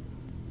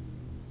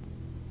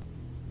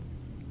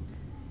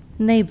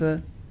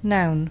 Neighbor,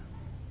 noun.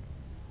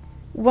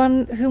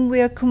 One whom we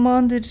are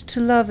commanded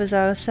to love as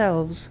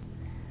ourselves,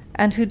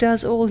 and who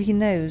does all he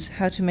knows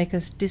how to make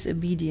us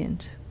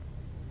disobedient.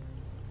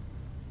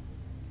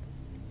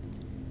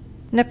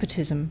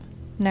 Nepotism,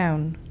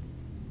 noun.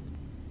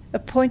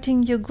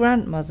 Appointing your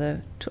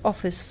grandmother to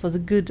office for the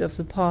good of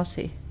the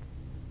party.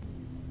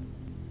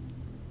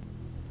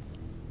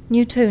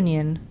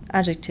 Newtonian,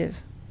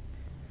 adjective.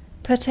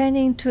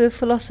 Pertaining to a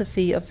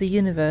philosophy of the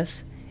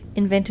universe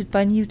invented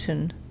by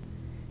Newton,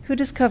 who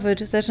discovered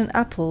that an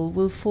apple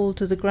will fall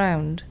to the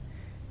ground,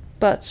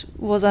 but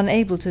was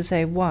unable to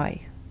say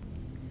why.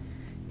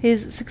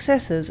 His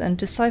successors and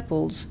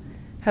disciples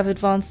have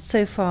advanced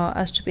so far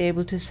as to be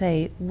able to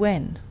say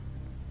when.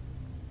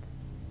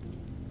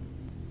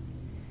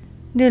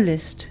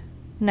 Nihilist,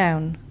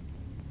 noun.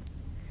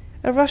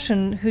 A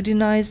Russian who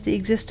denies the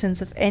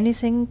existence of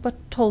anything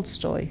but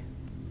Tolstoy.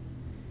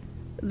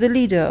 The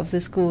leader of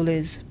the school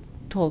is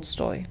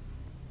Tolstoy.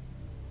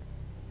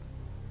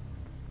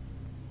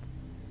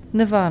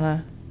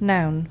 Nirvana,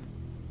 noun.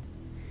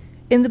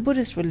 In the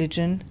Buddhist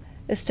religion,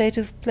 a state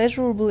of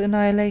pleasurable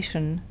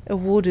annihilation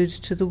awarded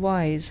to the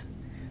wise,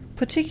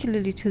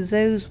 particularly to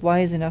those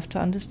wise enough to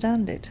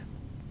understand it.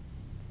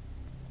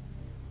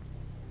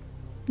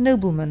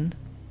 Nobleman,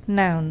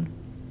 noun.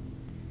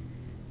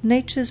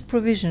 Nature's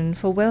provision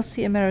for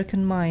wealthy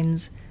American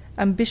minds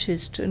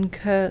ambitious to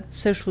incur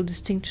social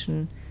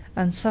distinction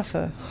and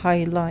suffer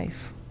high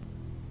life.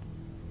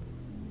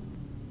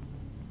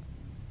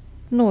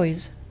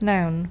 Noise,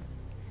 noun.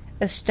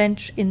 A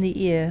stench in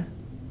the ear.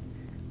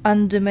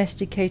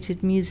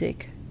 Undomesticated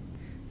music.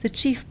 the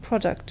chief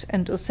product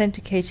and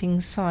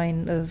authenticating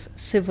sign of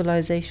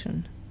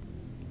civilization.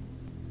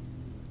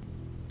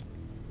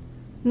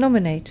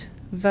 Nominate,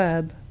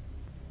 verb.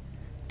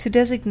 To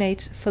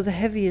designate for the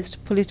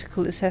heaviest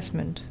political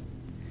assessment.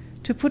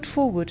 To put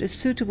forward a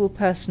suitable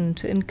person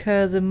to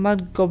incur the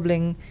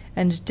mud-gobbling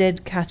and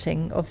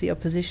dead-catting of the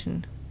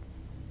opposition.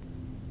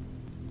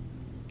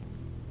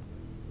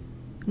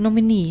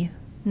 Nominee,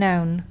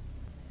 noun.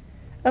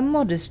 A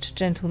modest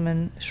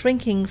gentleman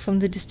shrinking from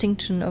the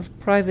distinction of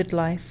private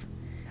life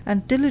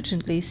and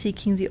diligently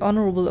seeking the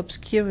honourable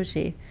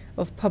obscurity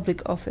of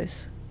public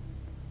office.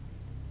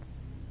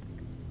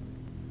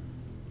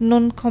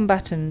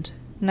 Non-combatant,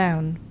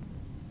 noun.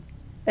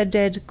 A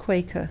dead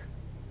Quaker.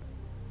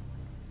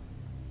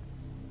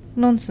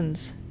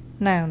 Nonsense,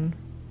 noun.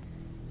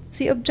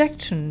 The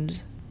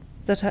objections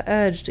that are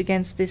urged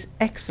against this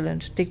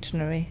excellent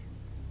dictionary.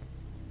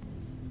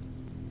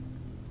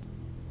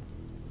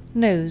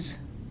 Nose,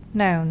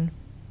 noun.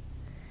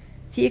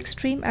 The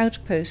extreme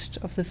outpost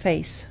of the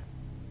face.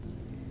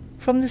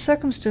 From the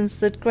circumstance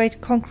that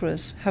great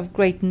conquerors have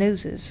great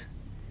noses,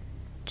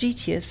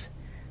 Getius,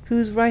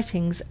 whose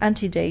writings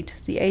antedate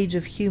the age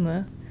of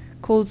humour,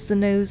 calls the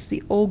nose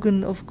the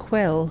organ of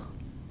quell.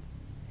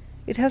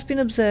 It has been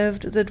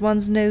observed that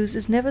one's nose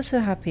is never so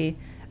happy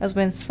as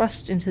when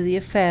thrust into the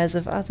affairs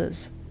of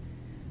others,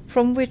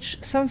 from which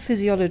some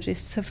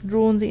physiologists have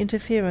drawn the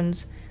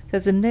inference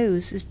that the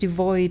nose is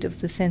devoid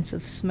of the sense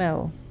of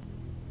smell.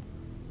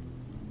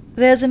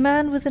 There's a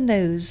man with a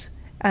nose,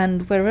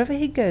 and wherever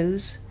he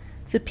goes,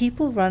 the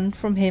people run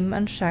from him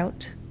and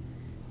shout,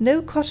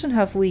 "No cotton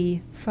have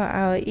we for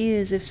our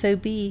ears, if so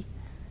be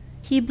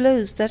he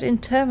blows that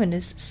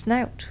interminous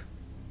snout."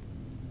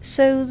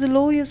 So the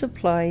lawyers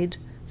applied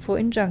for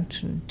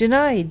injunction.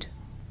 "Denied,"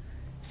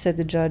 said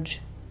the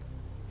judge.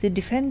 "The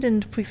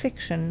defendant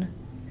prefixion,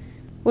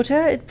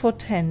 whate'er it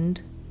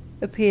portend,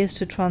 appears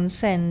to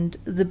transcend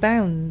the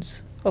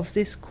bounds of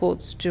this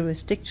court's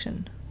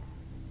jurisdiction."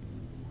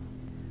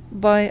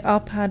 By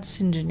Arpad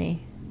Singhani.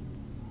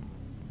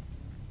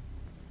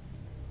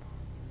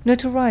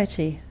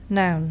 Notoriety,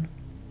 noun.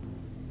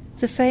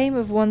 The fame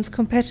of one's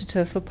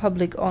competitor for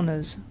public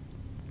honours.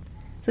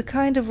 The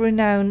kind of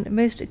renown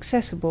most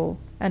accessible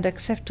and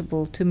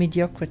acceptable to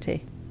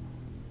mediocrity.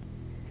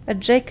 A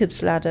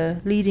Jacob's ladder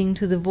leading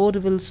to the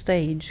vaudeville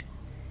stage,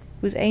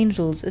 with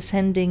angels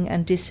ascending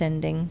and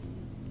descending.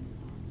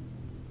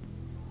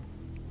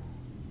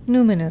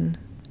 Noumenon,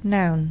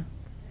 noun.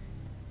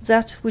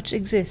 That which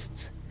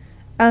exists,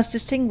 as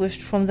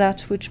distinguished from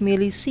that which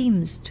merely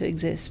seems to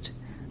exist,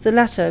 the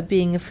latter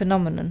being a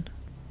phenomenon.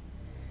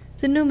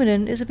 The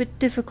noumenon is a bit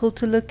difficult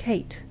to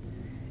locate.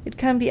 It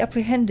can be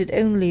apprehended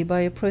only by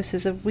a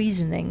process of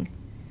reasoning,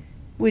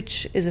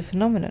 which is a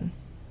phenomenon.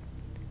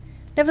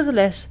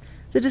 Nevertheless,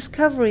 the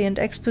discovery and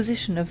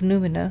exposition of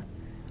noumena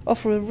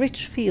offer a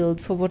rich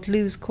field for what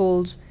Lewes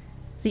calls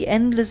the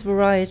endless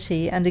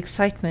variety and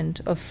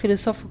excitement of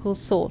philosophical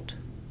thought.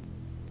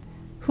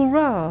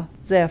 Hurrah,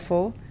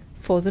 therefore,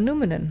 for the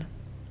noumenon!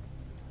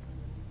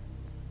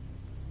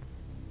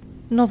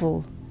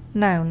 Novel,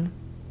 noun.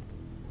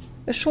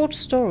 A short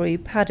story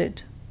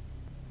padded.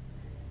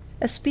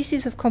 A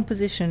species of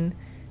composition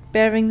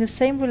bearing the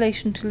same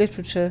relation to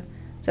literature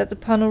that the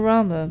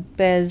panorama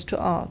bears to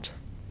art.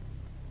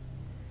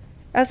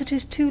 As it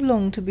is too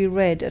long to be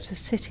read at a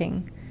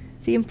sitting,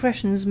 the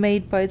impressions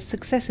made by its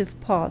successive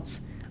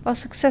parts are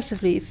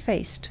successively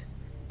effaced,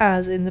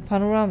 as in the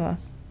panorama.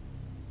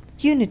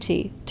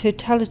 Unity,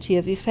 totality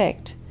of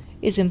effect,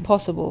 is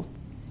impossible,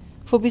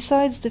 for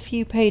besides the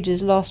few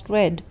pages last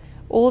read,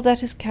 all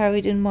that is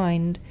carried in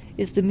mind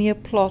is the mere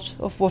plot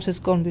of what has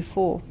gone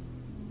before.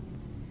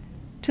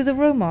 To the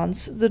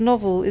romance, the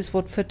novel is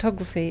what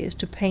photography is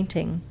to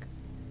painting.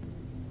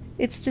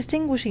 Its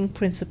distinguishing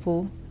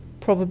principle,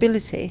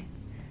 probability,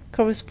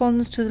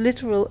 corresponds to the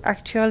literal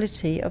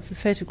actuality of the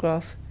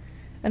photograph,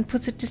 and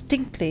puts it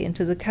distinctly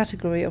into the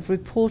category of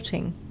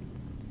reporting,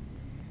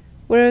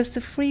 whereas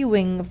the free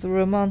wing of the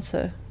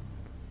romancer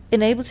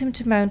enables him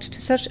to mount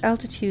to such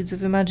altitudes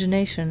of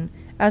imagination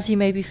as he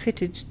may be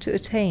fitted to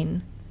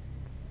attain,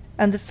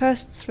 and the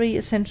first three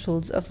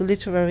essentials of the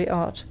literary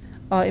art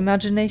are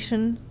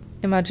imagination,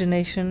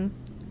 imagination,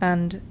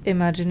 and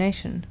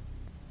imagination.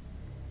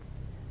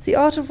 The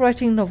art of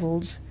writing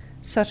novels,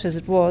 such as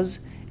it was,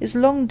 is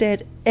long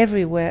dead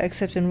everywhere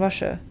except in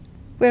Russia,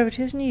 where it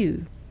is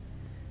new.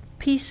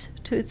 Peace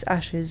to its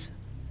ashes,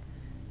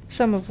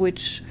 some of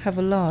which have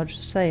a large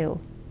sale.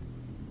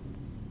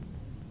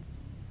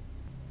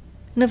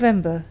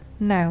 November,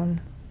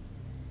 noun.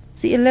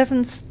 The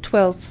 11th,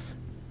 12th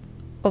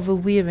of a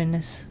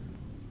weariness.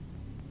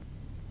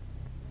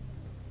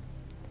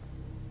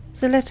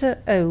 The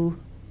letter O.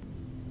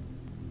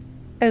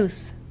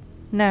 Oath,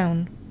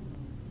 noun.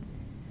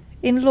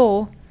 In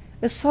law,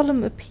 a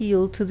solemn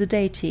appeal to the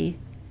deity,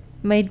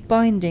 made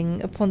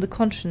binding upon the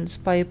conscience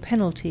by a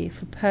penalty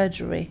for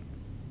perjury.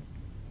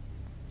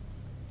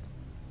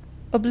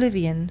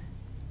 Oblivion,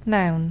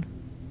 noun.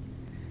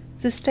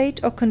 The state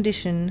or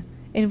condition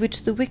in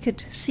which the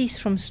wicked cease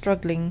from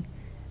struggling,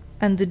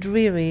 and the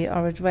dreary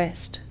are at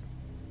rest.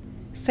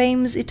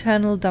 Fame's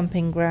eternal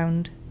dumping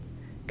ground,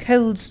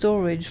 cold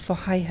storage for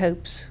high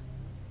hopes,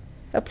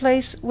 a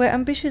place where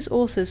ambitious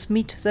authors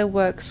meet their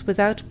works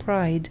without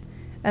pride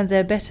and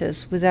their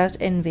betters without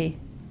envy,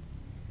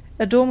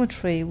 a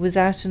dormitory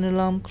without an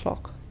alarm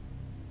clock.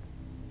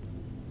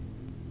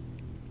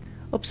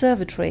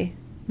 Observatory,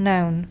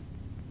 noun.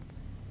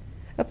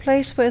 A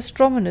place where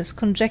astronomers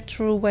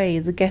conjecture away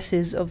the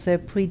guesses of their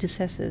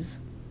predecessors.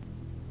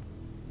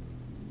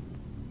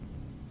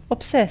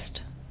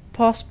 Obsessed,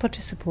 past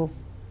participle.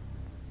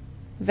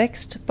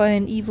 Vexed by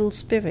an evil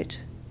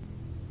spirit,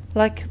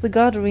 like the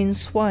Gadarene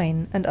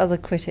swine and other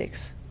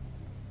critics.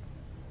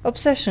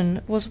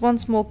 Obsession was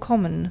once more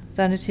common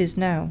than it is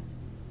now.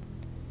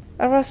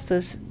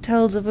 Arasthus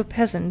tells of a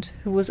peasant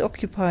who was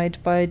occupied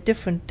by a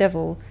different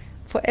devil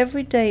for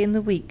every day in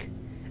the week,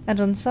 and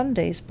on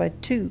Sundays by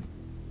 2.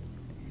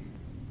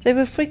 They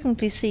were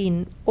frequently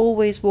seen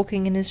always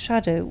walking in his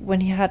shadow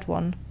when he had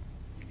one,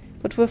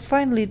 but were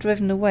finally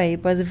driven away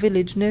by the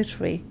village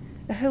notary,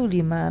 a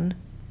holy man.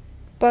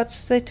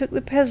 But they took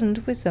the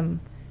peasant with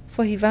them,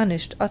 for he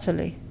vanished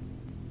utterly.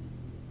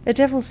 A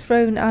devil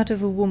thrown out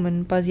of a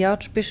woman by the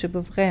Archbishop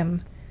of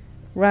Rheims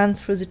ran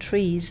through the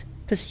trees,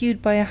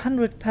 pursued by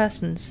 100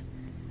 persons,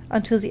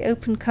 until the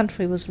open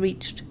country was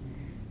reached,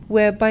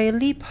 where by a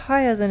leap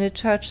higher than a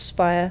church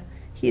spire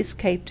he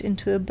escaped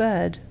into a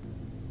bird.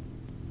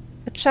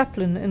 A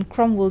chaplain in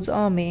Cromwell's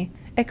army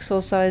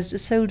exorcised a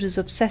soldier's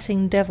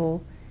obsessing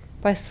devil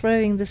by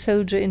throwing the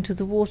soldier into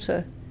the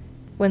water,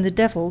 when the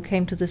devil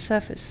came to the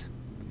surface.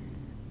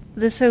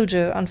 The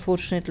soldier,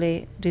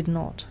 unfortunately, did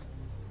not.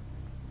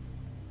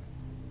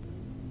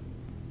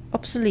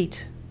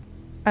 Obsolete,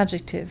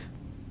 adjective.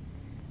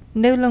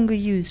 No longer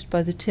used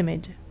by the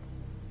timid.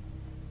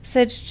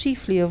 Said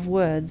chiefly of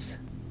words.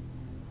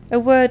 A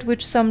word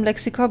which some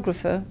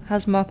lexicographer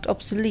has marked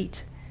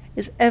obsolete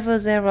is ever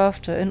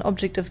thereafter an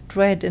object of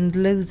dread and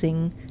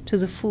loathing to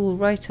the fool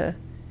writer,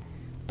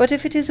 but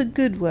if it is a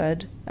good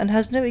word, and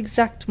has no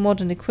exact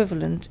modern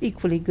equivalent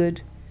equally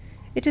good,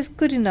 it is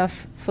good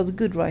enough for the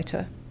good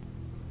writer.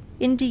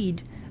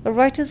 Indeed, a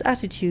writer's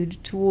attitude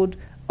toward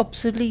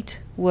obsolete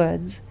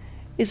words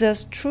is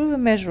as true a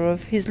measure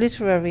of his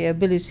literary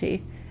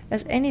ability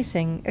as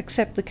anything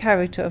except the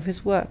character of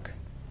his work.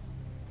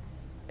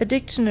 A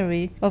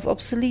dictionary of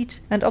obsolete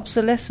and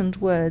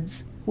obsolescent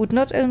words would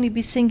not only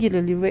be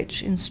singularly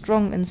rich in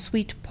strong and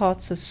sweet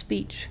parts of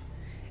speech,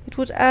 it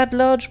would add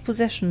large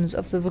possessions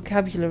of the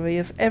vocabulary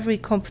of every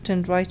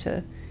competent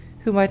writer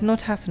who might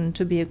not happen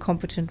to be a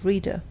competent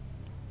reader.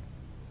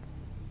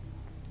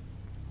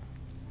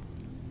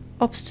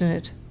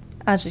 Obstinate,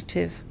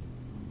 adjective.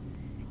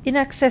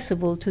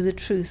 Inaccessible to the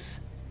truth,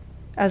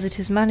 as it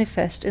is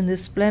manifest in the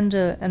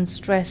splendor and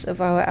stress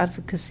of our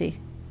advocacy.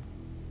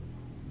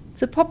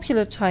 The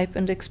popular type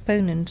and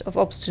exponent of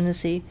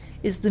obstinacy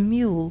is the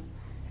mule,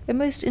 a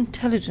most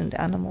intelligent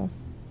animal.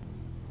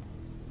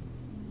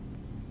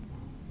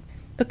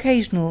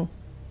 Occasional,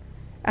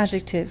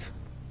 adjective.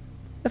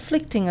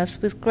 Afflicting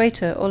us with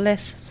greater or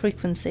less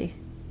frequency.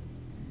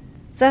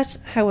 That,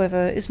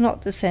 however, is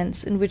not the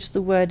sense in which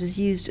the word is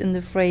used in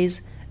the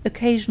phrase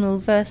occasional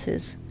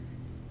verses,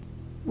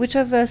 which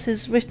are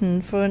verses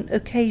written for an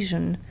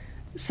occasion,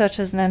 such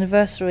as an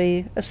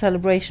anniversary, a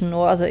celebration,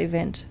 or other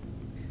event.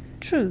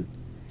 True,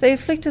 they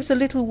afflict us a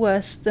little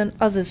worse than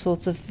other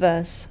sorts of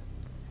verse,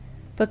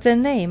 but their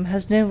name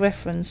has no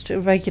reference to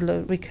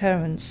irregular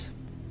recurrence.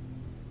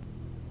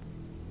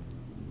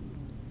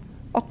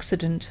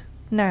 Occident,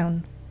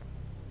 noun.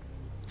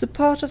 The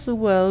part of the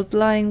world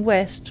lying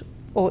west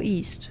or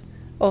east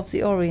of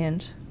the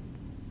Orient.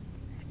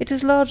 It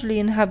is largely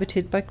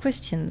inhabited by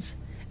Christians,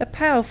 a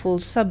powerful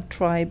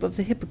sub-tribe of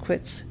the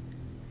hypocrites,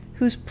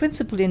 whose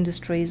principal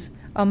industries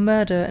are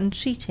murder and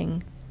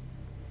cheating,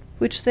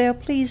 which they are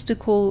pleased to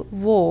call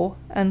war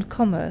and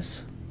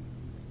commerce.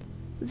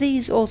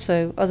 These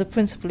also are the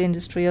principal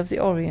industry of the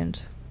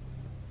Orient.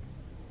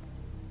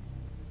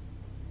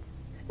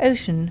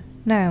 Ocean,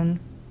 noun.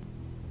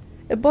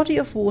 A body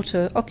of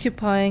water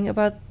occupying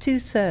about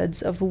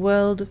 2/3 of a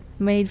world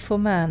made for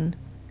man,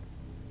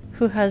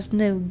 who has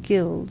no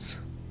gills.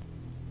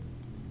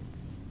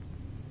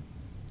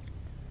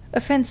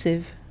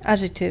 Offensive,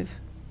 adjective.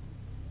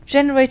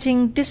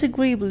 Generating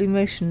disagreeable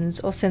emotions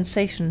or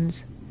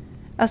sensations,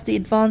 as the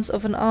advance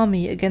of an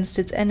army against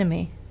its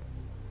enemy.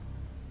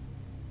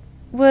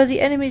 Were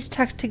the enemy's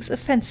tactics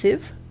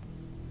offensive?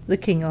 The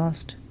king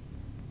asked.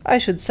 I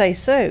should say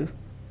so,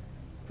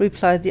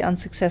 replied the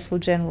unsuccessful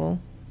general.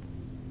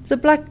 The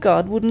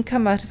blackguard wouldn't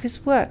come out of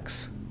his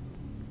works.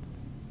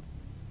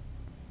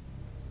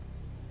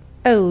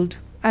 Old,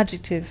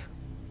 adjective.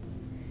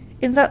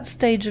 In that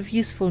stage of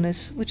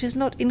usefulness which is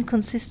not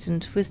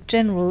inconsistent with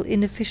general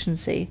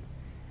inefficiency,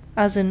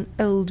 as an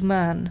old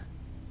man.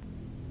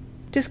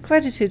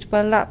 Discredited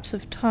by lapse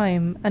of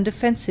time and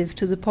offensive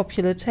to the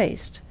popular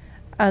taste,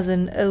 as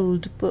an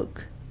old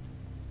book.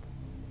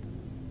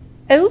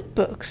 Old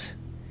books?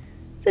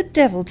 The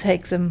devil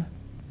take them,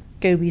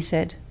 Goby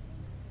said.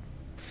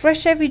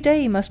 Fresh every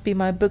day must be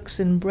my books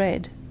and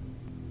bread.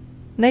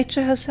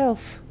 Nature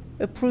herself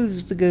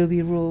approves the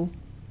Gobi rule,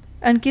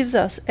 and gives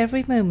us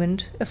every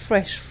moment a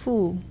fresh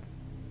fool.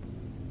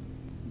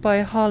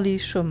 By Harley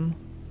Shum.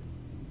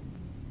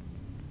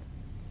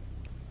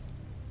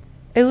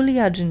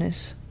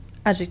 Oleaginous,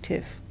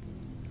 adjective.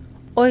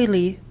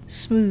 Oily,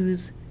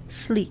 smooth,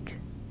 sleek.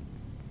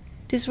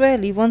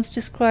 Disraeli once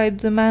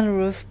described the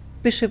manner of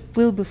Bishop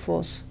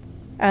Wilberforce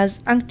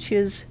as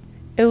unctuous,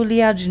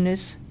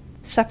 oleaginous,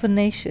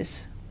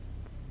 saponaceous,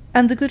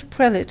 and the good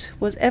prelate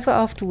was ever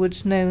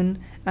afterwards known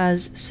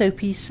as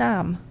Soapy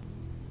Sam.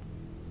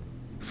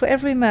 For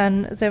every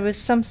man there is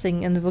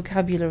something in the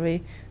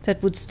vocabulary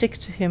that would stick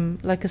to him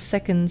like a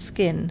second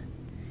skin.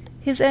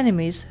 His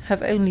enemies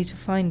have only to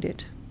find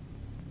it.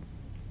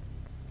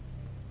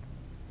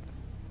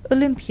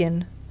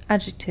 Olympian,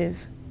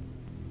 adjective.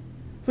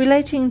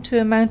 Relating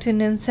to a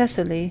mountain in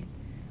Thessaly,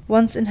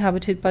 once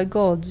inhabited by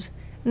gods,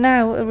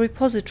 now a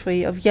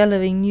repository of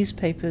yellowing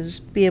newspapers,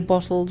 beer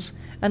bottles,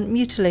 and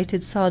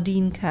mutilated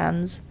sardine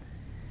cans,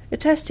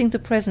 attesting the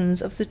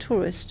presence of the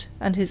tourist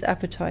and his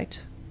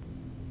appetite.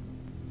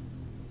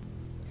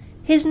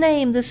 His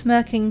name the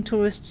smirking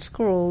tourist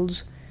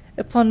scrawls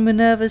upon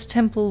Minerva's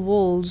temple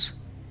walls,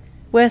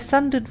 where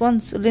thundered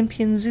once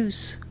Olympian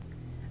Zeus,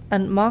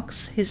 and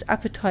marks his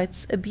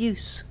appetite's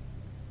abuse.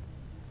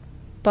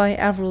 By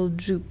Avril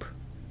Jupe.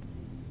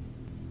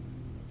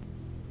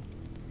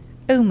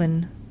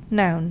 Omen,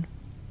 noun.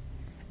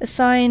 A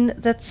sign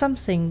that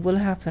something will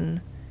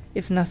happen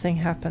if nothing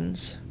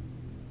happens.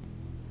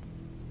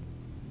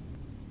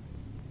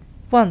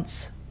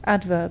 Once,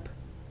 adverb.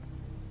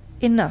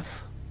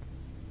 Enough.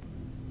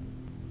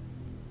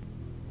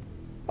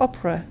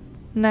 Opera,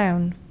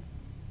 noun.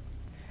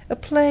 A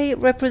play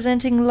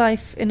representing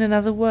life in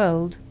another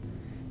world,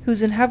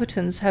 whose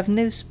inhabitants have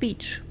no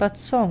speech but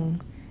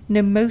song,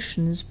 no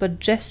motions but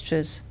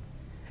gestures,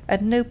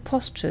 and no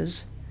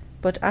postures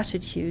but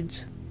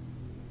attitudes.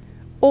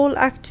 All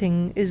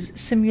acting is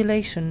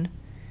simulation,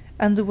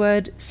 and the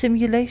word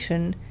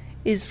simulation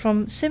is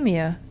from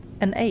simia,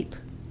 an ape.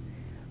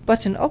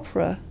 But in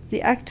opera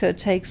the actor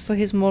takes for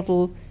his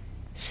model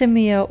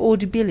simia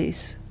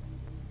audibilis,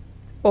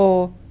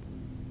 or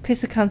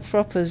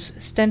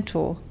Pithecanthropus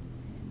stentor,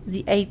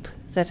 the ape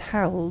that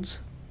howls.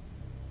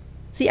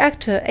 The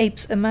actor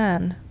apes a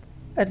man,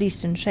 at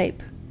least in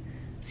shape.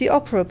 The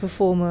opera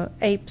performer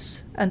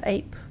apes an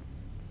ape.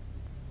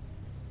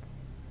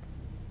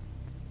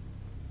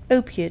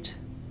 Opiate,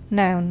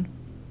 noun.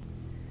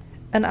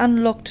 An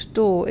unlocked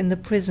door in the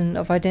prison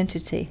of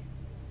identity.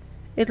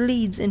 It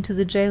leads into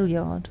the jail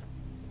yard.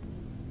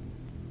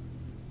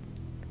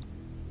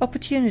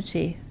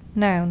 Opportunity,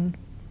 noun.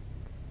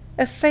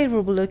 A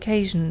favourable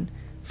occasion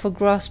for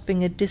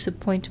grasping a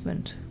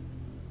disappointment.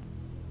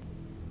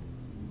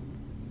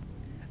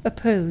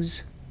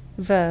 Oppose,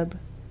 verb.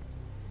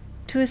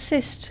 To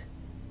assist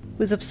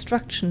with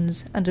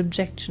obstructions and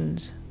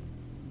objections.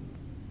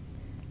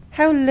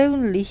 How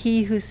lonely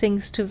he who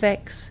thinks to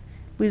vex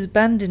with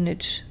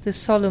badinage the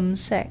solemn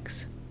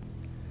sex.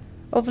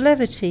 Of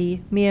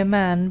levity, mere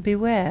man,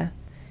 beware,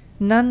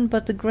 none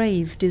but the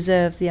grave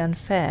deserve the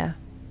unfair.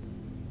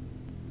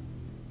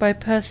 By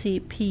Percy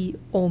P.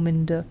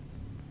 Orminder.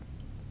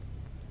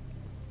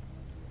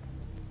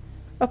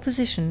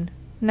 Opposition,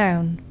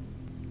 noun.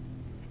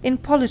 In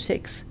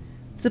politics,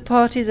 the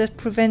party that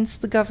prevents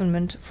the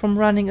government from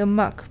running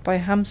amuck by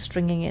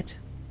hamstringing it.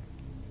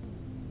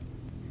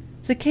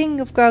 The king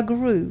of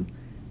Gargaroo,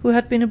 who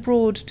had been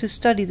abroad to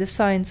study the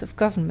science of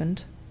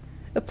government,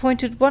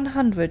 appointed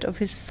 100 of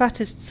his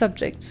fattest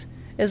subjects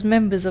as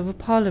members of a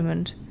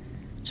parliament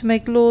to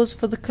make laws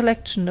for the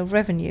collection of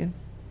revenue.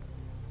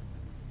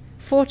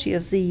 40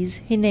 of these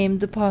he named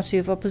the party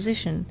of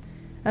opposition,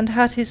 and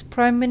had his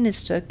prime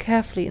minister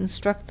carefully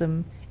instruct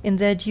them in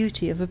their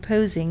duty of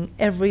opposing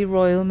every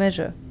royal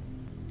measure.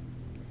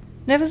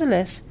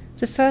 Nevertheless,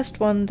 the first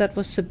one that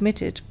was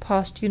submitted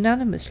passed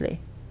unanimously.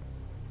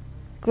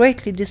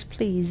 Greatly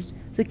displeased,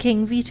 the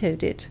king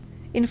vetoed it,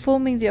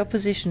 informing the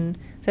opposition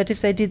that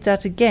if they did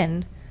that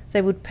again,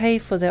 they would pay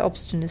for their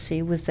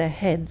obstinacy with their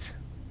heads.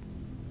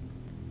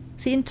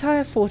 The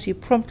entire 40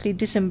 promptly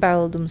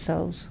disembowelled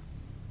themselves.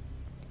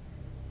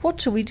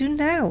 "What shall we do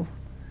now?"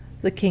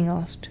 the king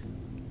asked.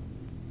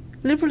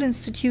 "Liberal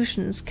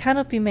institutions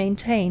cannot be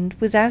maintained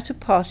without a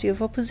party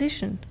of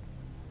opposition."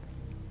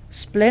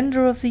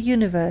 "Splendour of the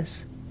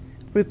universe,"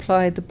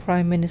 replied the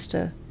prime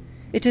minister,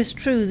 "it is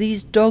true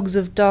these dogs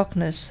of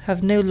darkness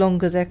have no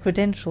longer their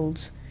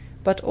credentials,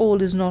 but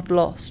all is not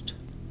lost.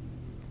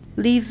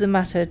 Leave the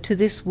matter to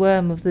this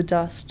worm of the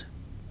dust."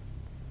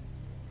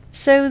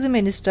 So the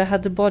minister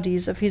had the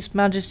bodies of his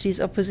Majesty's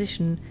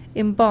opposition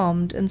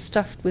embalmed and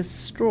stuffed with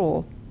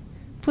straw,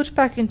 put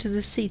back into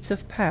the seats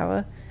of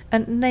power,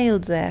 and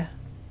nailed there.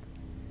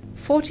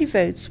 40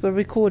 votes were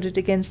recorded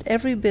against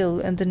every bill,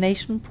 and the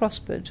nation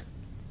prospered.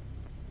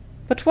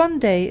 But one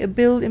day a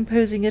bill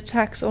imposing a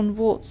tax on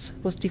warts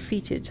was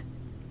defeated.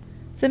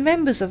 The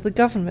members of the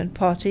government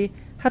party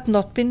had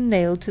not been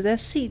nailed to their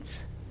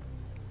seats.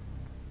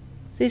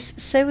 This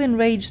so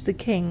enraged the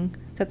king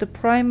that the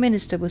prime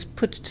minister was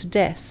put to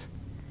death,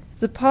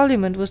 the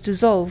Parliament was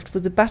dissolved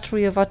with a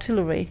battery of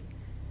artillery,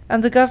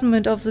 and the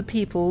government of the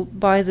people,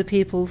 by the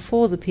people,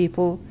 for the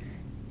people,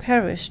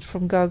 perished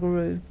from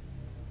Gargaroo.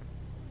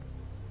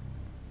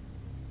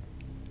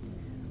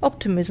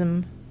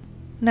 Optimism,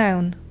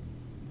 noun.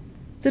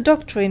 The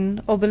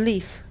doctrine or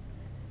belief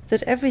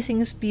that everything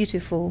is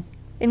beautiful,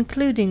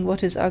 including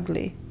what is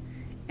ugly,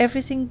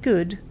 everything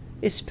good,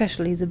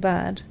 especially the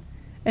bad,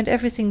 and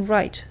everything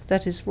right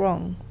that is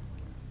wrong.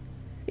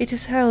 It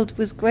is held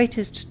with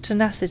greatest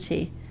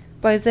tenacity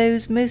by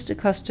those most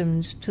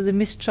accustomed to the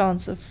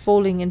mischance of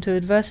falling into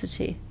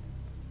adversity,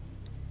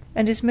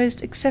 and is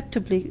most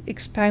acceptably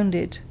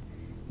expounded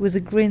with a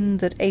grin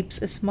that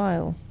apes a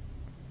smile.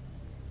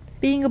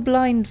 Being a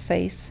blind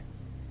faith,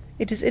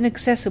 it is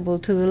inaccessible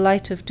to the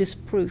light of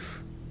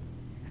disproof,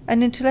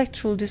 an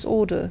intellectual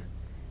disorder,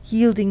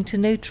 yielding to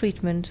no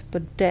treatment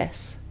but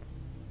death.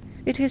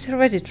 It is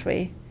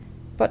hereditary,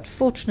 but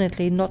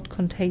fortunately not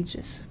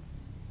contagious.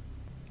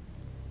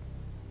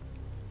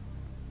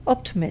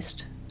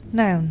 Optimist,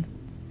 noun.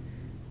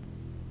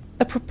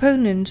 A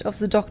proponent of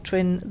the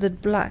doctrine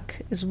that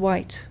black is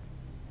white.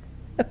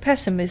 A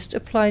pessimist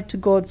applied to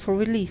God for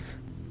relief.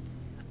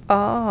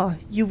 "Ah,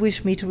 you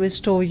wish me to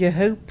restore your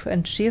hope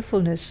and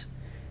cheerfulness,"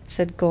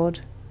 said God.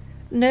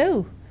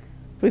 "No,"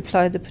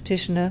 replied the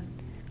petitioner,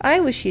 "I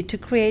wish you to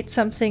create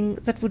something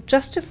that would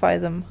justify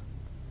them."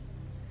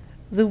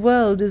 "The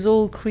world is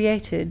all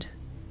created,"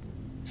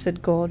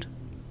 said God,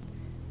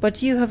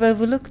 "but you have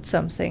overlooked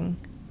something,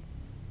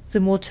 the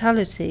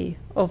mortality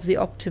of the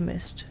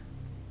optimist."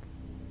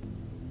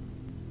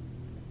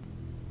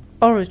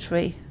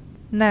 Oratory,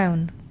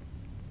 noun.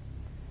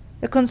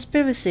 A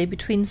conspiracy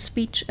between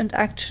speech and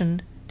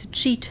action to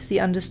cheat the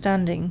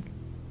understanding.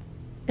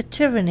 A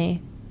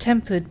tyranny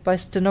tempered by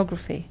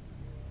stenography.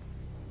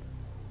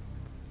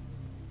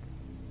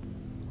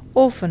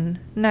 Orphan,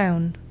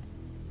 noun.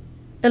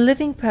 A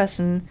living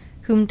person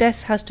whom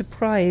death has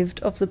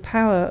deprived of the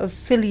power of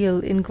filial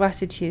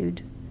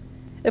ingratitude,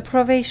 a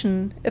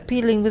privation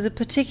appealing with a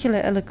particular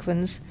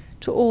eloquence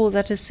to all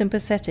that is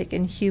sympathetic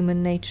in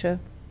human nature.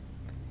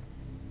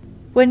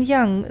 When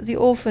young, the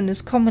orphan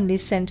is commonly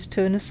sent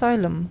to an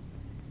asylum,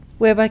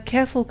 where by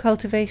careful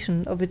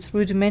cultivation of its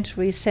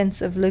rudimentary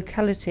sense of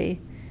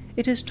locality,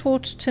 it is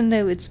taught to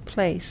know its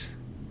place.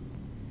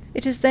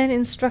 It is then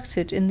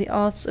instructed in the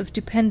arts of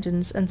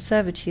dependence and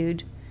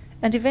servitude,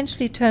 and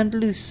eventually turned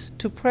loose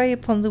to prey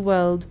upon the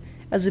world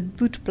as a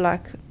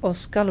bootblack or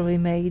scullery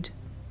maid.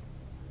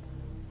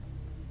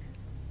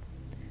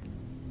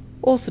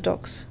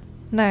 Orthodox,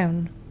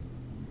 noun.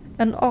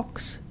 An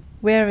ox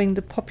wearing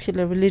the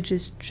popular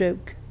religious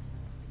joke.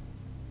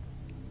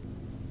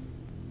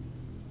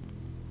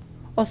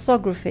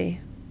 Orthography,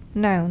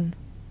 noun.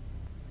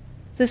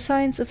 The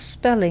science of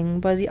spelling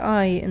by the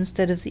eye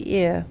instead of the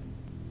ear.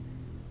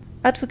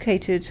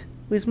 Advocated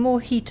with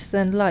more heat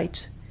than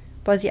light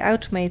by the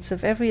outmates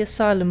of every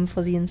asylum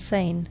for the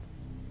insane.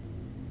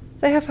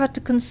 They have had to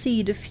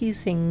concede a few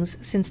things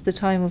since the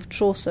time of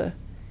Chaucer,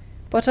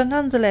 but are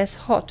none the less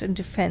hot in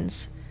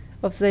defence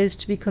of those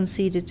to be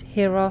conceded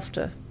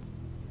hereafter.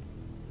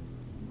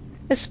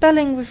 A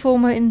spelling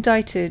reformer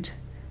indicted,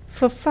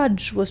 for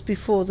fudge was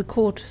before the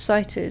court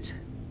cited.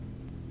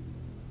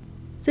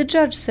 The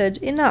judge said,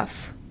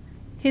 "Enough,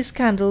 his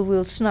candle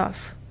will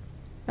snuff,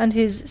 and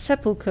his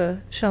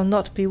sepulchre shall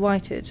not be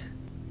whited."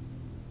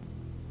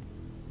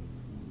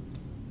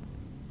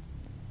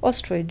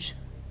 Ostrich,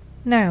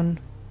 noun.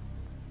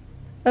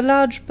 A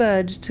large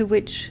bird to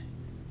which,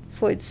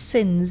 for its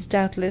sins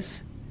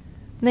doubtless,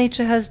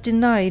 nature has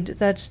denied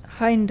that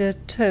hinder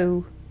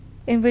toe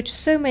in which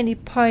so many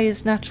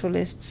pious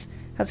naturalists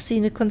have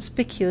seen a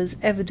conspicuous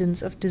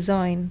evidence of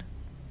design.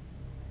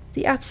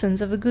 The absence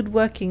of a good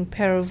working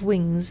pair of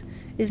wings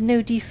is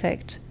no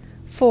defect,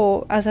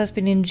 for, as has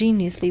been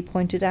ingeniously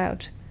pointed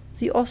out,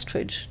 the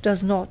ostrich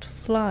does not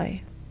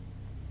fly.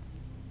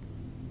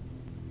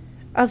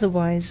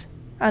 Otherwise,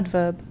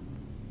 adverb.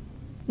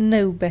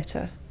 No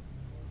better.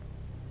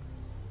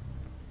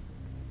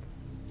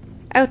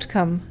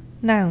 Outcome,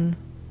 noun.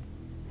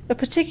 A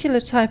particular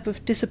type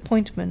of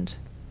disappointment.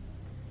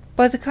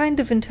 By the kind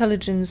of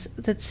intelligence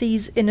that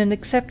sees in an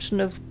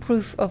exception of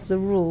proof of the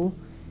rule,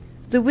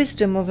 the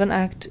wisdom of an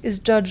act is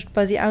judged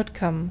by the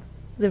outcome,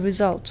 the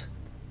result.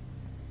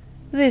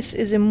 This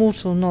is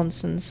immortal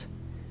nonsense.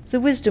 The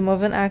wisdom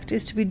of an act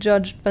is to be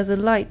judged by the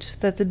light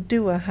that the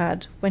doer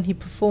had when he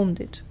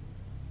performed it.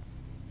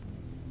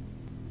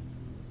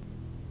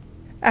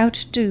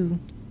 Outdo.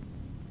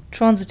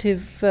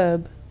 Transitive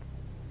verb.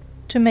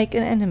 To make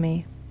an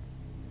enemy.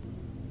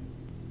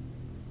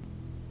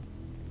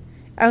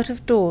 Out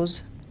of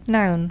doors,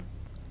 noun.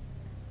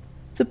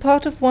 The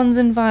part of one's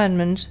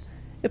environment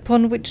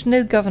upon which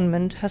no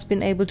government has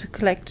been able to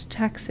collect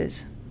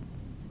taxes.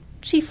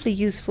 Chiefly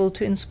useful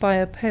to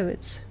inspire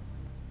poets.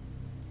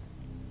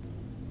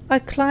 I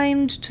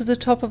climbed to the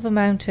top of a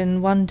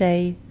mountain one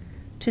day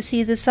to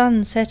see the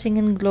sun setting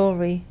in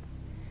glory,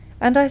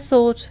 and I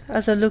thought,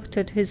 as I looked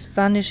at his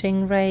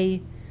vanishing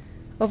ray,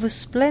 of a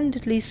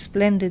splendidly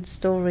splendid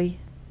story.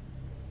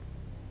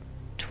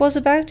 'Twas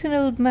about an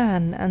old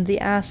man and the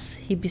ass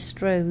he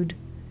bestrode,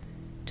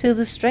 till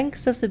the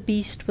strength of the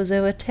beast was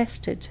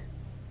o'ertested.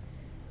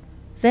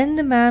 Then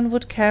the man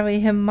would carry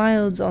him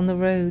miles on the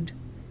road,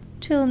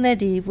 till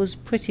Neddy was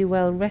pretty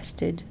well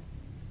rested.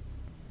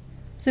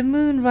 The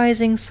moon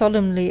rising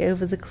solemnly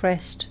over the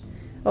crest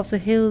of the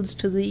hills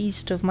to the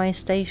east of my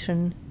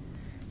station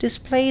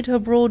displayed her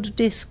broad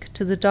disk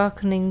to the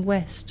darkening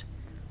west,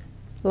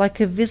 like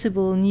a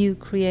visible new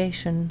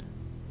creation.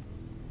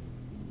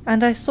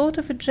 And I thought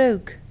of a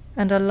joke,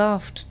 and I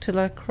laughed till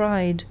I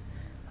cried,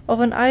 of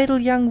an idle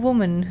young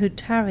woman who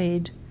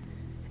tarried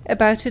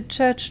about a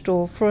church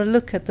door for a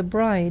look at the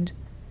bride,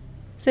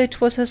 though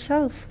 'twas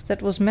herself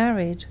that was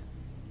married.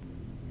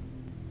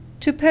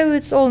 To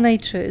poets all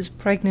nature is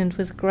pregnant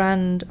with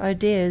grand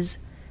ideas,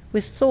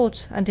 with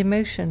thought and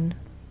emotion.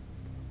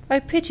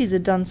 I pity the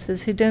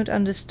dunces who don't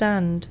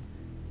understand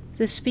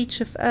the speech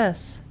of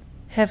earth,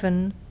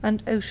 heaven,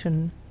 and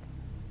ocean.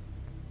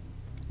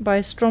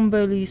 By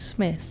Stromboli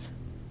Smith.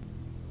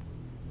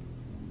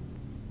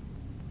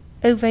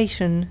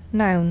 Ovation,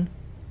 noun.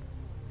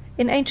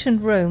 In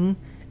ancient Rome,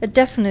 a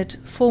definite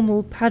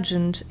formal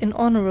pageant in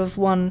honor of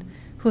one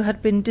who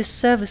had been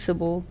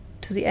disserviceable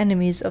to the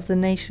enemies of the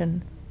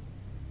nation.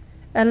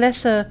 A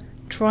lesser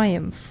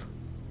triumph.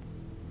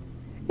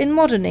 In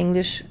modern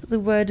English the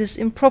word is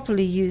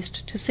improperly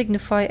used to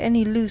signify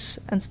any loose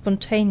and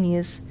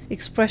spontaneous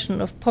expression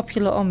of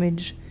popular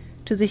homage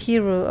to the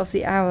hero of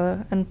the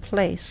hour and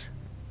place.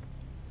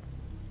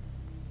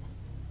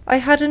 "I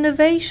had an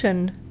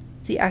ovation,"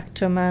 the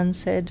actor man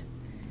said,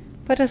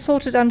 "but I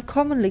thought it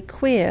uncommonly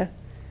queer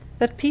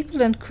that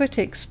people and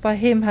critics by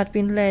him had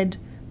been led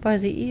by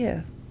the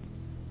ear."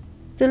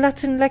 The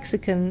Latin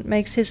lexicon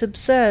makes his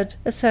absurd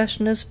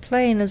assertion as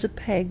plain as a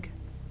peg.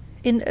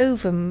 In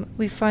ovum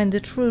we find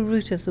the true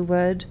root of the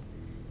word.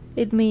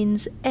 It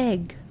means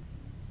egg.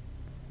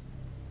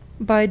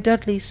 By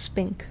Dudley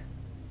Spink.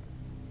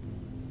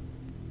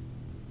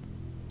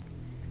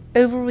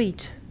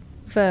 Overeat,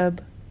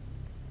 verb.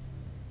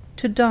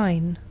 To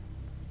dine.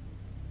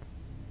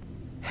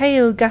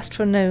 Hail,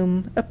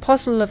 gastronome,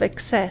 apostle of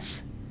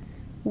excess,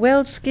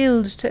 well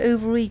skilled to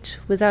overeat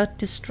without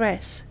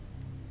distress.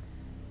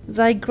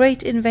 Thy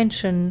great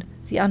invention,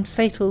 the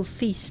unfatal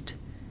feast,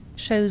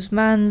 shows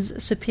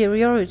man's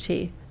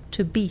superiority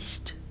to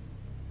beast.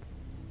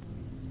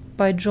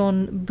 By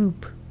John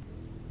Boop.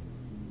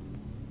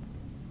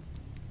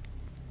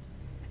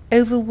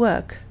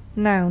 Overwork,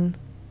 noun.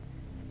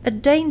 A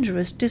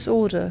dangerous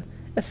disorder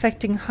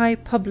affecting high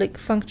public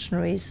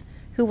functionaries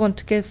who want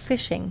to go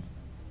fishing.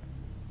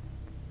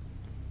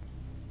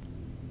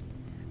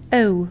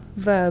 Owe,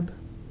 verb.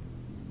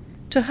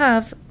 To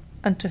have,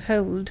 and to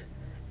hold,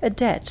 a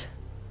debt.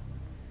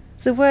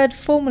 The word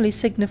formerly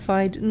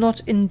signified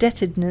not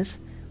indebtedness,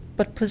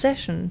 but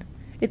possession.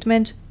 It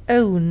meant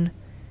own,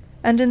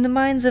 and in the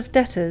minds of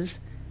debtors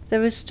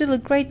there is still a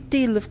great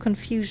deal of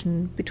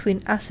confusion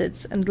between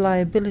assets and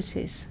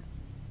liabilities.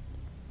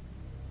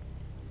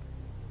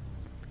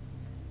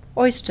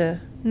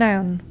 Oyster,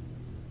 noun.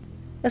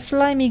 A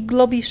slimy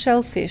globby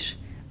shellfish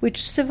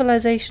which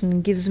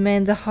civilization gives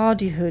men the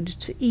hardihood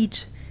to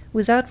eat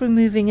without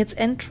removing its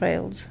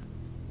entrails.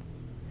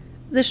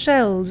 The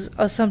shells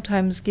are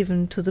sometimes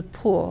given to the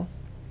poor.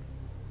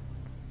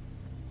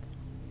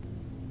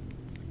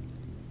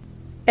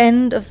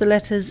 End of the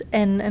letters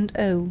N and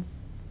O.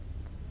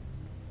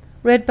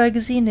 Read by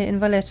Gesine in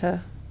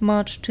Valletta,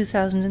 March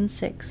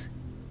 2006.